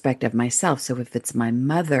aspect of myself. So if it's my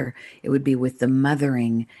mother, it would be with the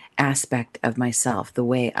mothering aspect of myself, the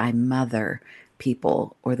way I mother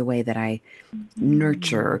people or the way that I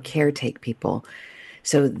nurture or caretake people.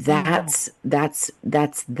 So that's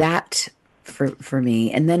that for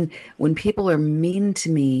me. And then when people are mean to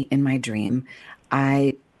me in my dream,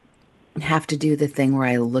 I have to do the thing where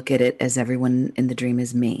I look at it as everyone in the dream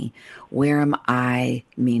is me. Where am I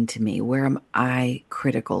mean to me? Where am I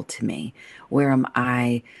critical to me? Where am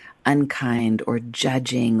I unkind or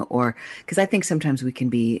judging? Or because I think sometimes we can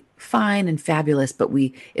be fine and fabulous, but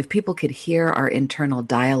if people could hear our internal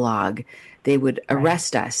dialogue, they would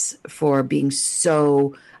arrest us for being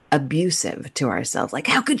so abusive to ourselves. Like,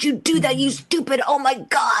 how could you do that, you stupid? Oh my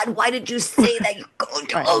God, why did you say that?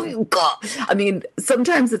 Oh, you God. I mean,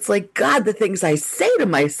 sometimes it's like, God, the things I say to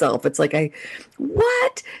myself, it's like,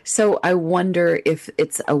 what? So I wonder if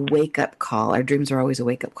it's a wake-up call. Our dreams are always a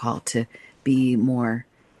wake-up call to be more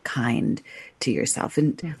kind to yourself.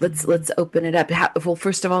 And let's open it up. Well,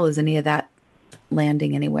 first of all, is any of that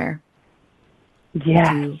landing anywhere?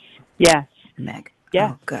 Yes. Yes. Meg?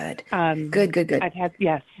 Yeah. Oh, good. Good. I've had,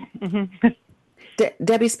 yes. Mm-hmm.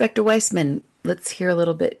 Debbie Spector-Weissman, let's hear a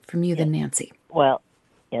little bit from you, then Nancy. Well,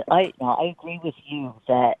 I agree with you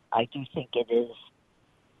that I do think it is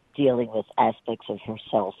dealing with aspects of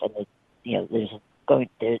herself, and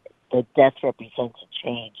the death represents a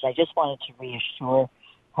change. I just wanted to reassure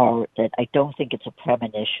her that I don't think it's a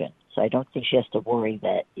premonition, so I don't think she has to worry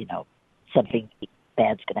that something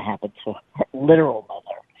bad's going to happen to her literal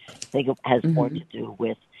mother. I think it has more to do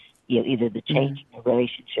with either the change in the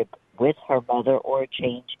relationship with her mother or a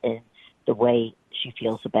change in the way she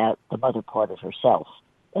feels about the mother part of herself.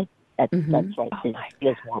 That's right. It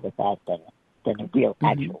feels more with that than a real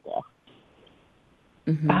actual death.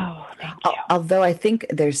 Oh, thank you. Although I think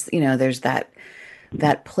there's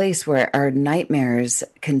that place where our nightmares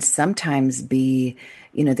can sometimes be,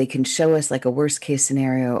 they can show us like a worst case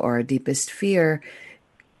scenario or our deepest fear,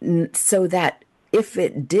 so that if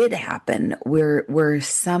it did happen, we're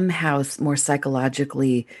somehow more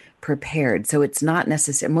psychologically prepared. So it's not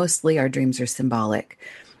necessary. Mostly our dreams are symbolic,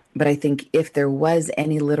 but I think if there was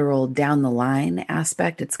any literal down the line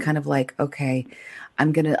aspect, it's kind of like, okay,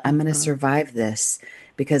 I'm gonna survive this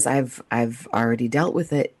because I've already dealt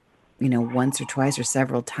with it, once or twice or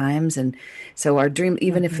several times. And so our dream,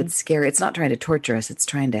 even if it's scary, it's not trying to torture us. It's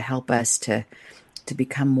trying to help us to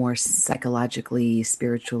become more psychologically,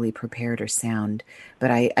 spiritually prepared or sound. But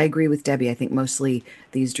I agree with Debbie. I think mostly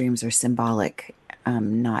these dreams are symbolic,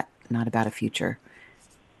 not about a future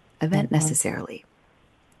event necessarily.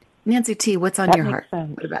 Nancy T., what's on your heart?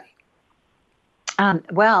 Sense. What about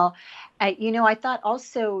you? I thought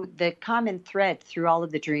also the common thread through all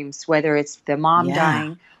of the dreams, whether it's the mom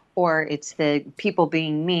dying or it's the people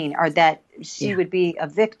being mean, or that she would be a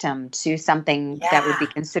victim to something that would be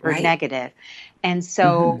considered negative. And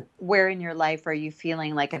so where in your life are you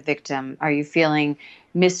feeling like a victim? Are you feeling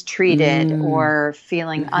mistreated or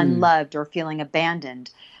feeling unloved or feeling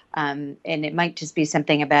abandoned? And it might just be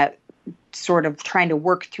something about sort of trying to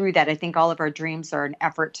work through that. I think all of our dreams are an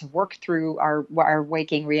effort to work through our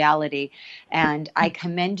waking reality. And I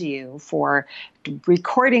commend you for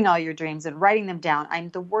recording all your dreams and writing them down. I'm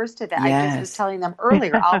the worst at that. Yes. I just was telling them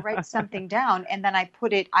earlier, I'll write something down and then I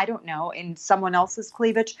put it, I don't know, in someone else's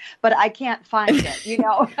cleavage, but I can't find it,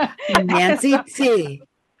 Nancy T.,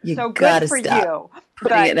 you so gotta good for stop you.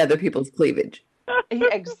 putting it in other people's cleavage.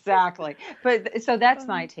 Exactly. But so that's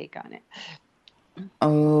my take on it.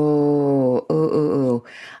 Oh,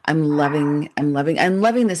 I'm loving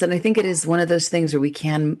this. And I think it is one of those things where we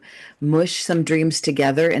can mush some dreams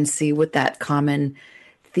together and see what that common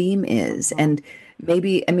theme is. And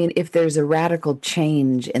maybe, if there's a radical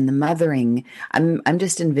change in the mothering, I'm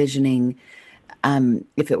just envisioning,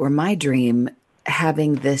 if it were my dream,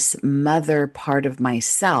 having this mother part of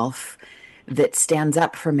myself that stands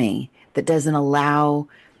up for me, that doesn't allow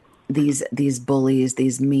these bullies,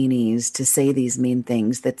 these meanies, to say these mean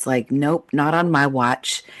things. That's like, nope, not on my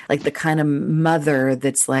watch. Like the kind of mother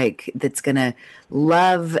that's gonna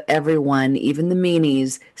love everyone, even the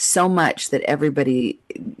meanies, so much that everybody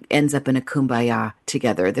ends up in a kumbaya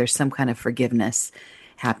together. There's some kind of forgiveness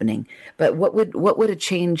happening. But what would a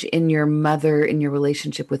change in your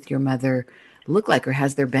relationship with your mother look like, or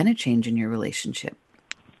has there been a change in your relationship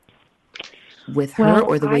with her,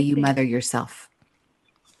 or the way you mother yourself?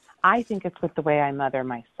 I think it's with the way I mother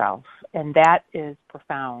myself, and that is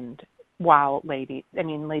profound. Wow, ladies,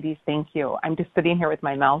 thank you. I'm just sitting here with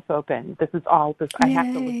my mouth open. This is all this. Yay. I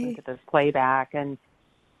have to listen to this playback, and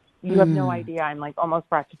you have no idea. I'm like almost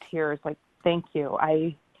brought to tears. Like, thank you.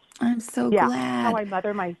 I'm so glad. How I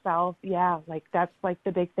mother myself. Yeah, like that's like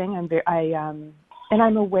the big thing. And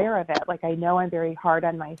I'm aware of it. Like I know I'm very hard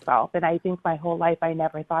on myself, and I think my whole life I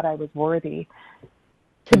never thought I was worthy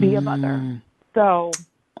to be a mother. So.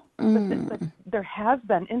 But there has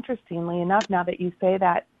been, interestingly enough, now that you say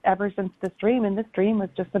that, ever since this dream, and this dream was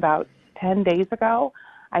just about 10 days ago,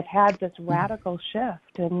 I've had this radical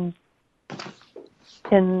shift in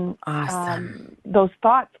awesome. Those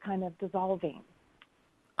thoughts kind of dissolving.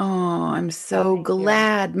 Oh, I'm so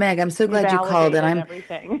glad, Meg. I'm so glad you called, and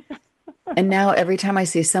everything. And now every time I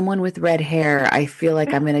see someone with red hair, I feel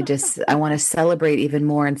like I'm going to I want to celebrate even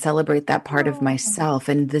more and celebrate that part of myself.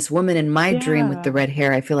 And this woman in my dream with the red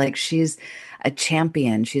hair, I feel like she's a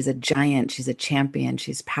champion. She's a giant. She's a champion.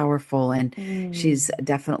 She's powerful. And she's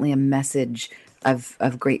definitely a message of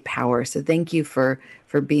great power. So thank you for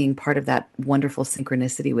being part of that wonderful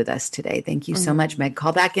synchronicity with us today. Thank you so much, Meg.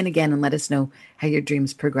 Call back in again and let us know how your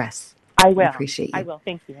dreams progress. I will. I appreciate you. I will.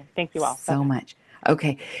 Thank you. Thank you all so much.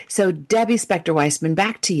 Okay. So Debbie Spector-Weissman,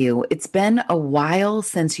 back to you. It's been a while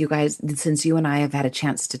since you and I have had a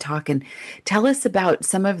chance to talk, and tell us about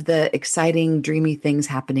some of the exciting, dreamy things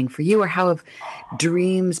happening for you, or how have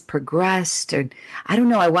dreams progressed? Or I don't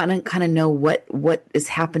know. I want to kind of know what is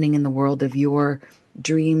happening in the world of your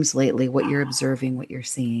dreams lately, what you're observing, what you're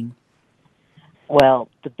seeing. Well,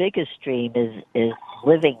 the biggest dream is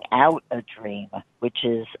living out a dream, which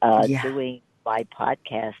is doing my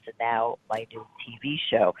podcast and now my new TV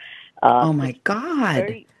show. Oh my God!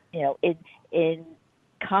 Very, in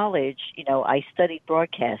college, I studied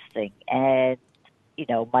broadcasting, and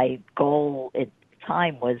my goal at the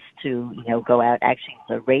time was to go out. Actually,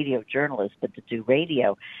 as a radio journalist, but to do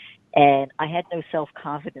radio, and I had no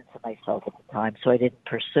self-confidence in myself at the time, so I didn't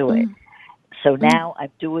pursue it. So now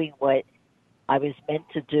I'm doing what I was meant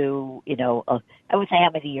to do. I would say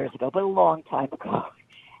how many years ago, but a long time ago.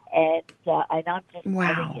 And I'm just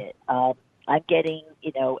loving it. I'm getting,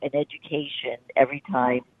 an education every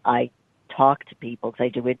time I talk to people, because I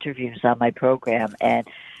do interviews on my program, and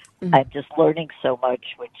I'm just learning so much,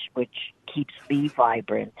 which keeps me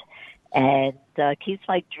vibrant and keeps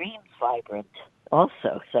my dreams vibrant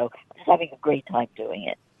also. So I'm just having a great time doing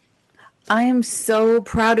it. I am so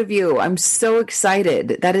proud of you. I'm so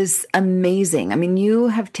excited. That is amazing. I mean, you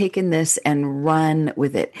have taken this and run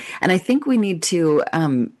with it. And I think we need to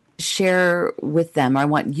share with them. I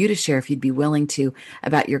want you to share, if you'd be willing to,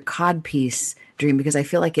 about your codpiece dream, because I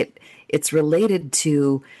feel like it's related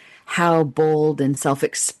to how bold and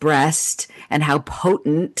self-expressed and how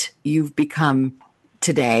potent you've become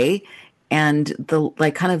today, and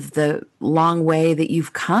the long way that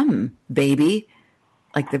you've come, baby,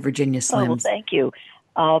 like the Virginia Slims. Oh, well, thank you.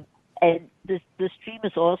 And this dream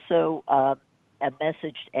is also a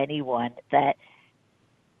message to anyone that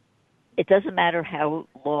it doesn't matter how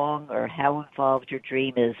long or how involved your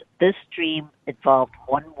dream is. This dream involved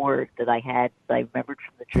one word that I remembered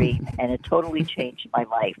from the dream, and it totally changed my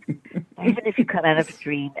life. Even if you come out of a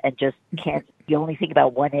dream and just you only think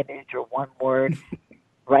about one image or one word,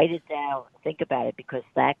 write it down, think about it, because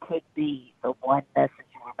that could be the one message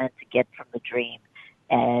you were meant to get from the dream,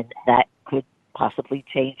 and that could possibly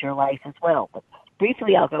change your life as well. But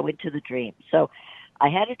briefly, I'll go into the dream. So I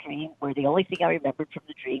had a dream where the only thing I remembered from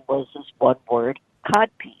the dream was this one word,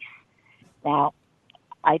 codpiece. Now,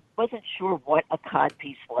 I wasn't sure what a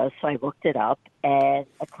codpiece was, so I looked it up, and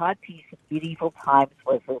a codpiece in medieval times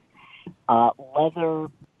was this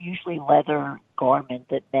usually leather garment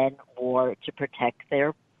that men wore to protect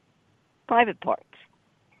their private parts.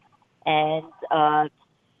 And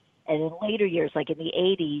in later years, like in the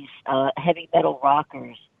 80s, heavy metal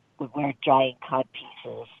rockers would wear giant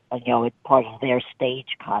codpieces, part of their stage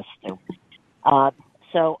costume.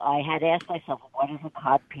 So I had asked myself, what does a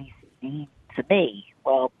codpiece mean to me?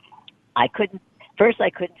 Well, I couldn't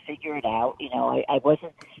figure it out. I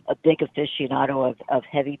wasn't a big aficionado of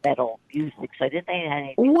heavy metal music, so I didn't think it had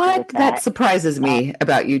anything to do with that. That surprises me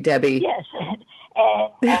about you, Debbie. Yes,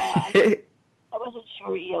 And I wasn't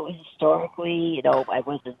sure, historically, I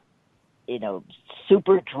wasn't,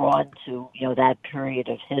 super drawn to, that period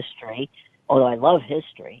of history, although I love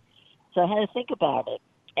history. So I had to think about it.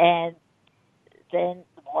 And then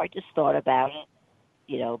the more I just thought about it,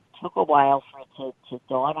 took a while for it to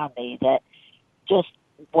dawn on me that just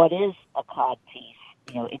what is a codpiece,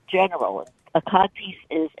 in general. A codpiece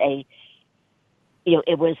is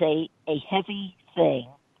it was a heavy thing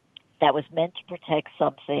that was meant to protect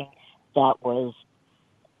something that was,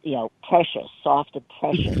 precious, soft and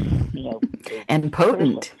precious, and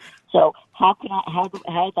potent. Person. So how did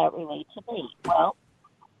that relate to me? Well,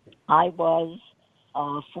 I was,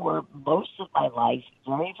 for most of my life,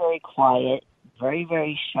 very, very quiet, very,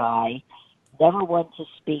 very shy, never one to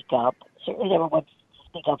speak up, certainly never one to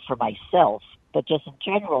speak up for myself, but just in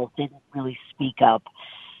general didn't really speak up.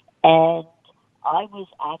 And I was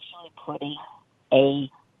actually putting a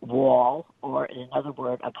wall, or in another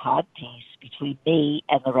word, a codpiece, between me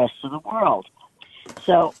and the rest of the world.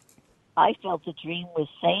 So I felt the dream was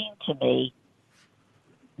saying to me,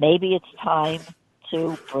 maybe it's time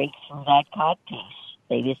to break through that codpiece.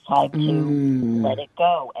 Maybe it's time to let it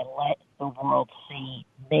go and let the world see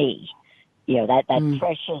me. That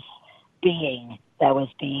precious being that was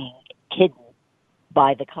being hidden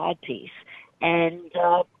by the codpiece. And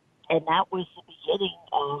that was the beginning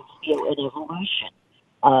of, an evolution.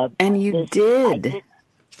 And you did.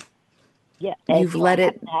 Yeah. You've let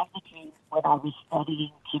it. I have the dream when I was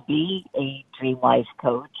studying to be a Dream Life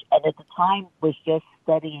coach. And at the time was just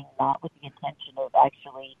studying, not with the intention of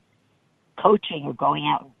actually coaching or going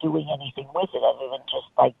out and doing anything with it other than just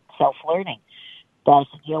like self-learning. But I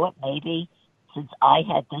said, maybe since I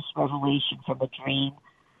had this revelation from a dream,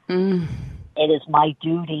 it is my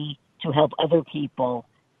duty to help other people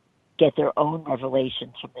get their own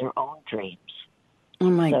revelations from their own dreams. Oh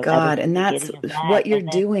my God. And that's what you're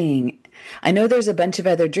doing. I know there's a bunch of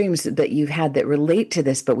other dreams that you've had that relate to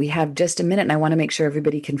this, but we have just a minute and I want to make sure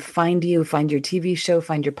everybody can find you, find your TV show,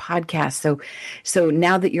 find your podcast. So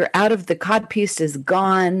now that you're out of the codpiece is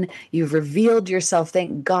gone, you've revealed yourself,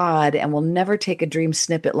 thank God, and we'll never take a dream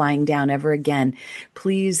snippet lying down ever again.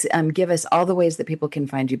 Please give us all the ways that people can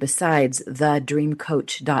find you besides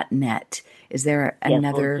thedreamcoach.net. Is there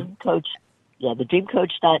another? The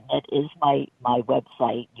dreamcoach.net is my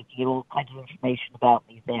website. You can get all kinds of information about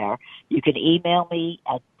me there. You can email me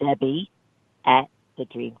at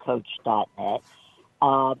debbie@thedreamcoach.net.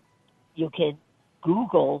 You can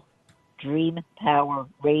Google Dream Power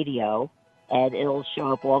Radio, and it'll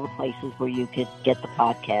show up all the places where you can get the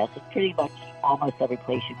podcast. It's pretty much almost every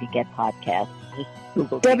place you can get podcasts. Just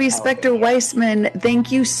Google Debbie Spector-Weissman,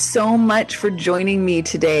 thank you so much for joining me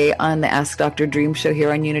today on the Ask Dr. Dream show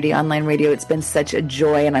here on Unity Online Radio. It's been such a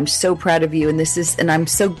joy, and I'm so proud of you. And I'm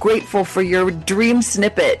so grateful for your dream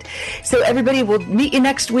snippet. So everybody, we'll meet you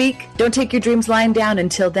next week. Don't take your dreams lying down.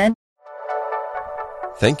 Until then.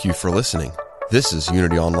 Thank you for listening. This is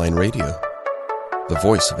Unity Online Radio, the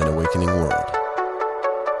voice of an awakening world.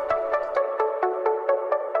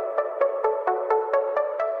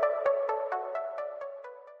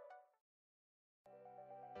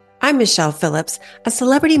 I'm Michelle Phillips, a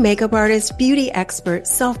celebrity makeup artist, beauty expert,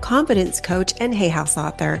 self-confidence coach, and Hay House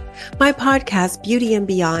author. My podcast, Beauty and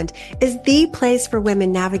Beyond, is the place for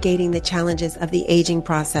women navigating the challenges of the aging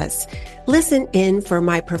process. Listen in for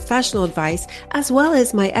my professional advice as well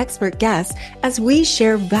as my expert guests as we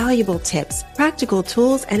share valuable tips, practical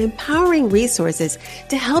tools, and empowering resources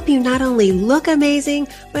to help you not only look amazing,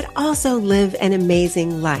 but also live an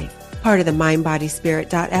amazing life. Part of the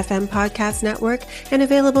MindBodySpirit.fm podcast network and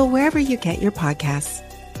available wherever you get your podcasts.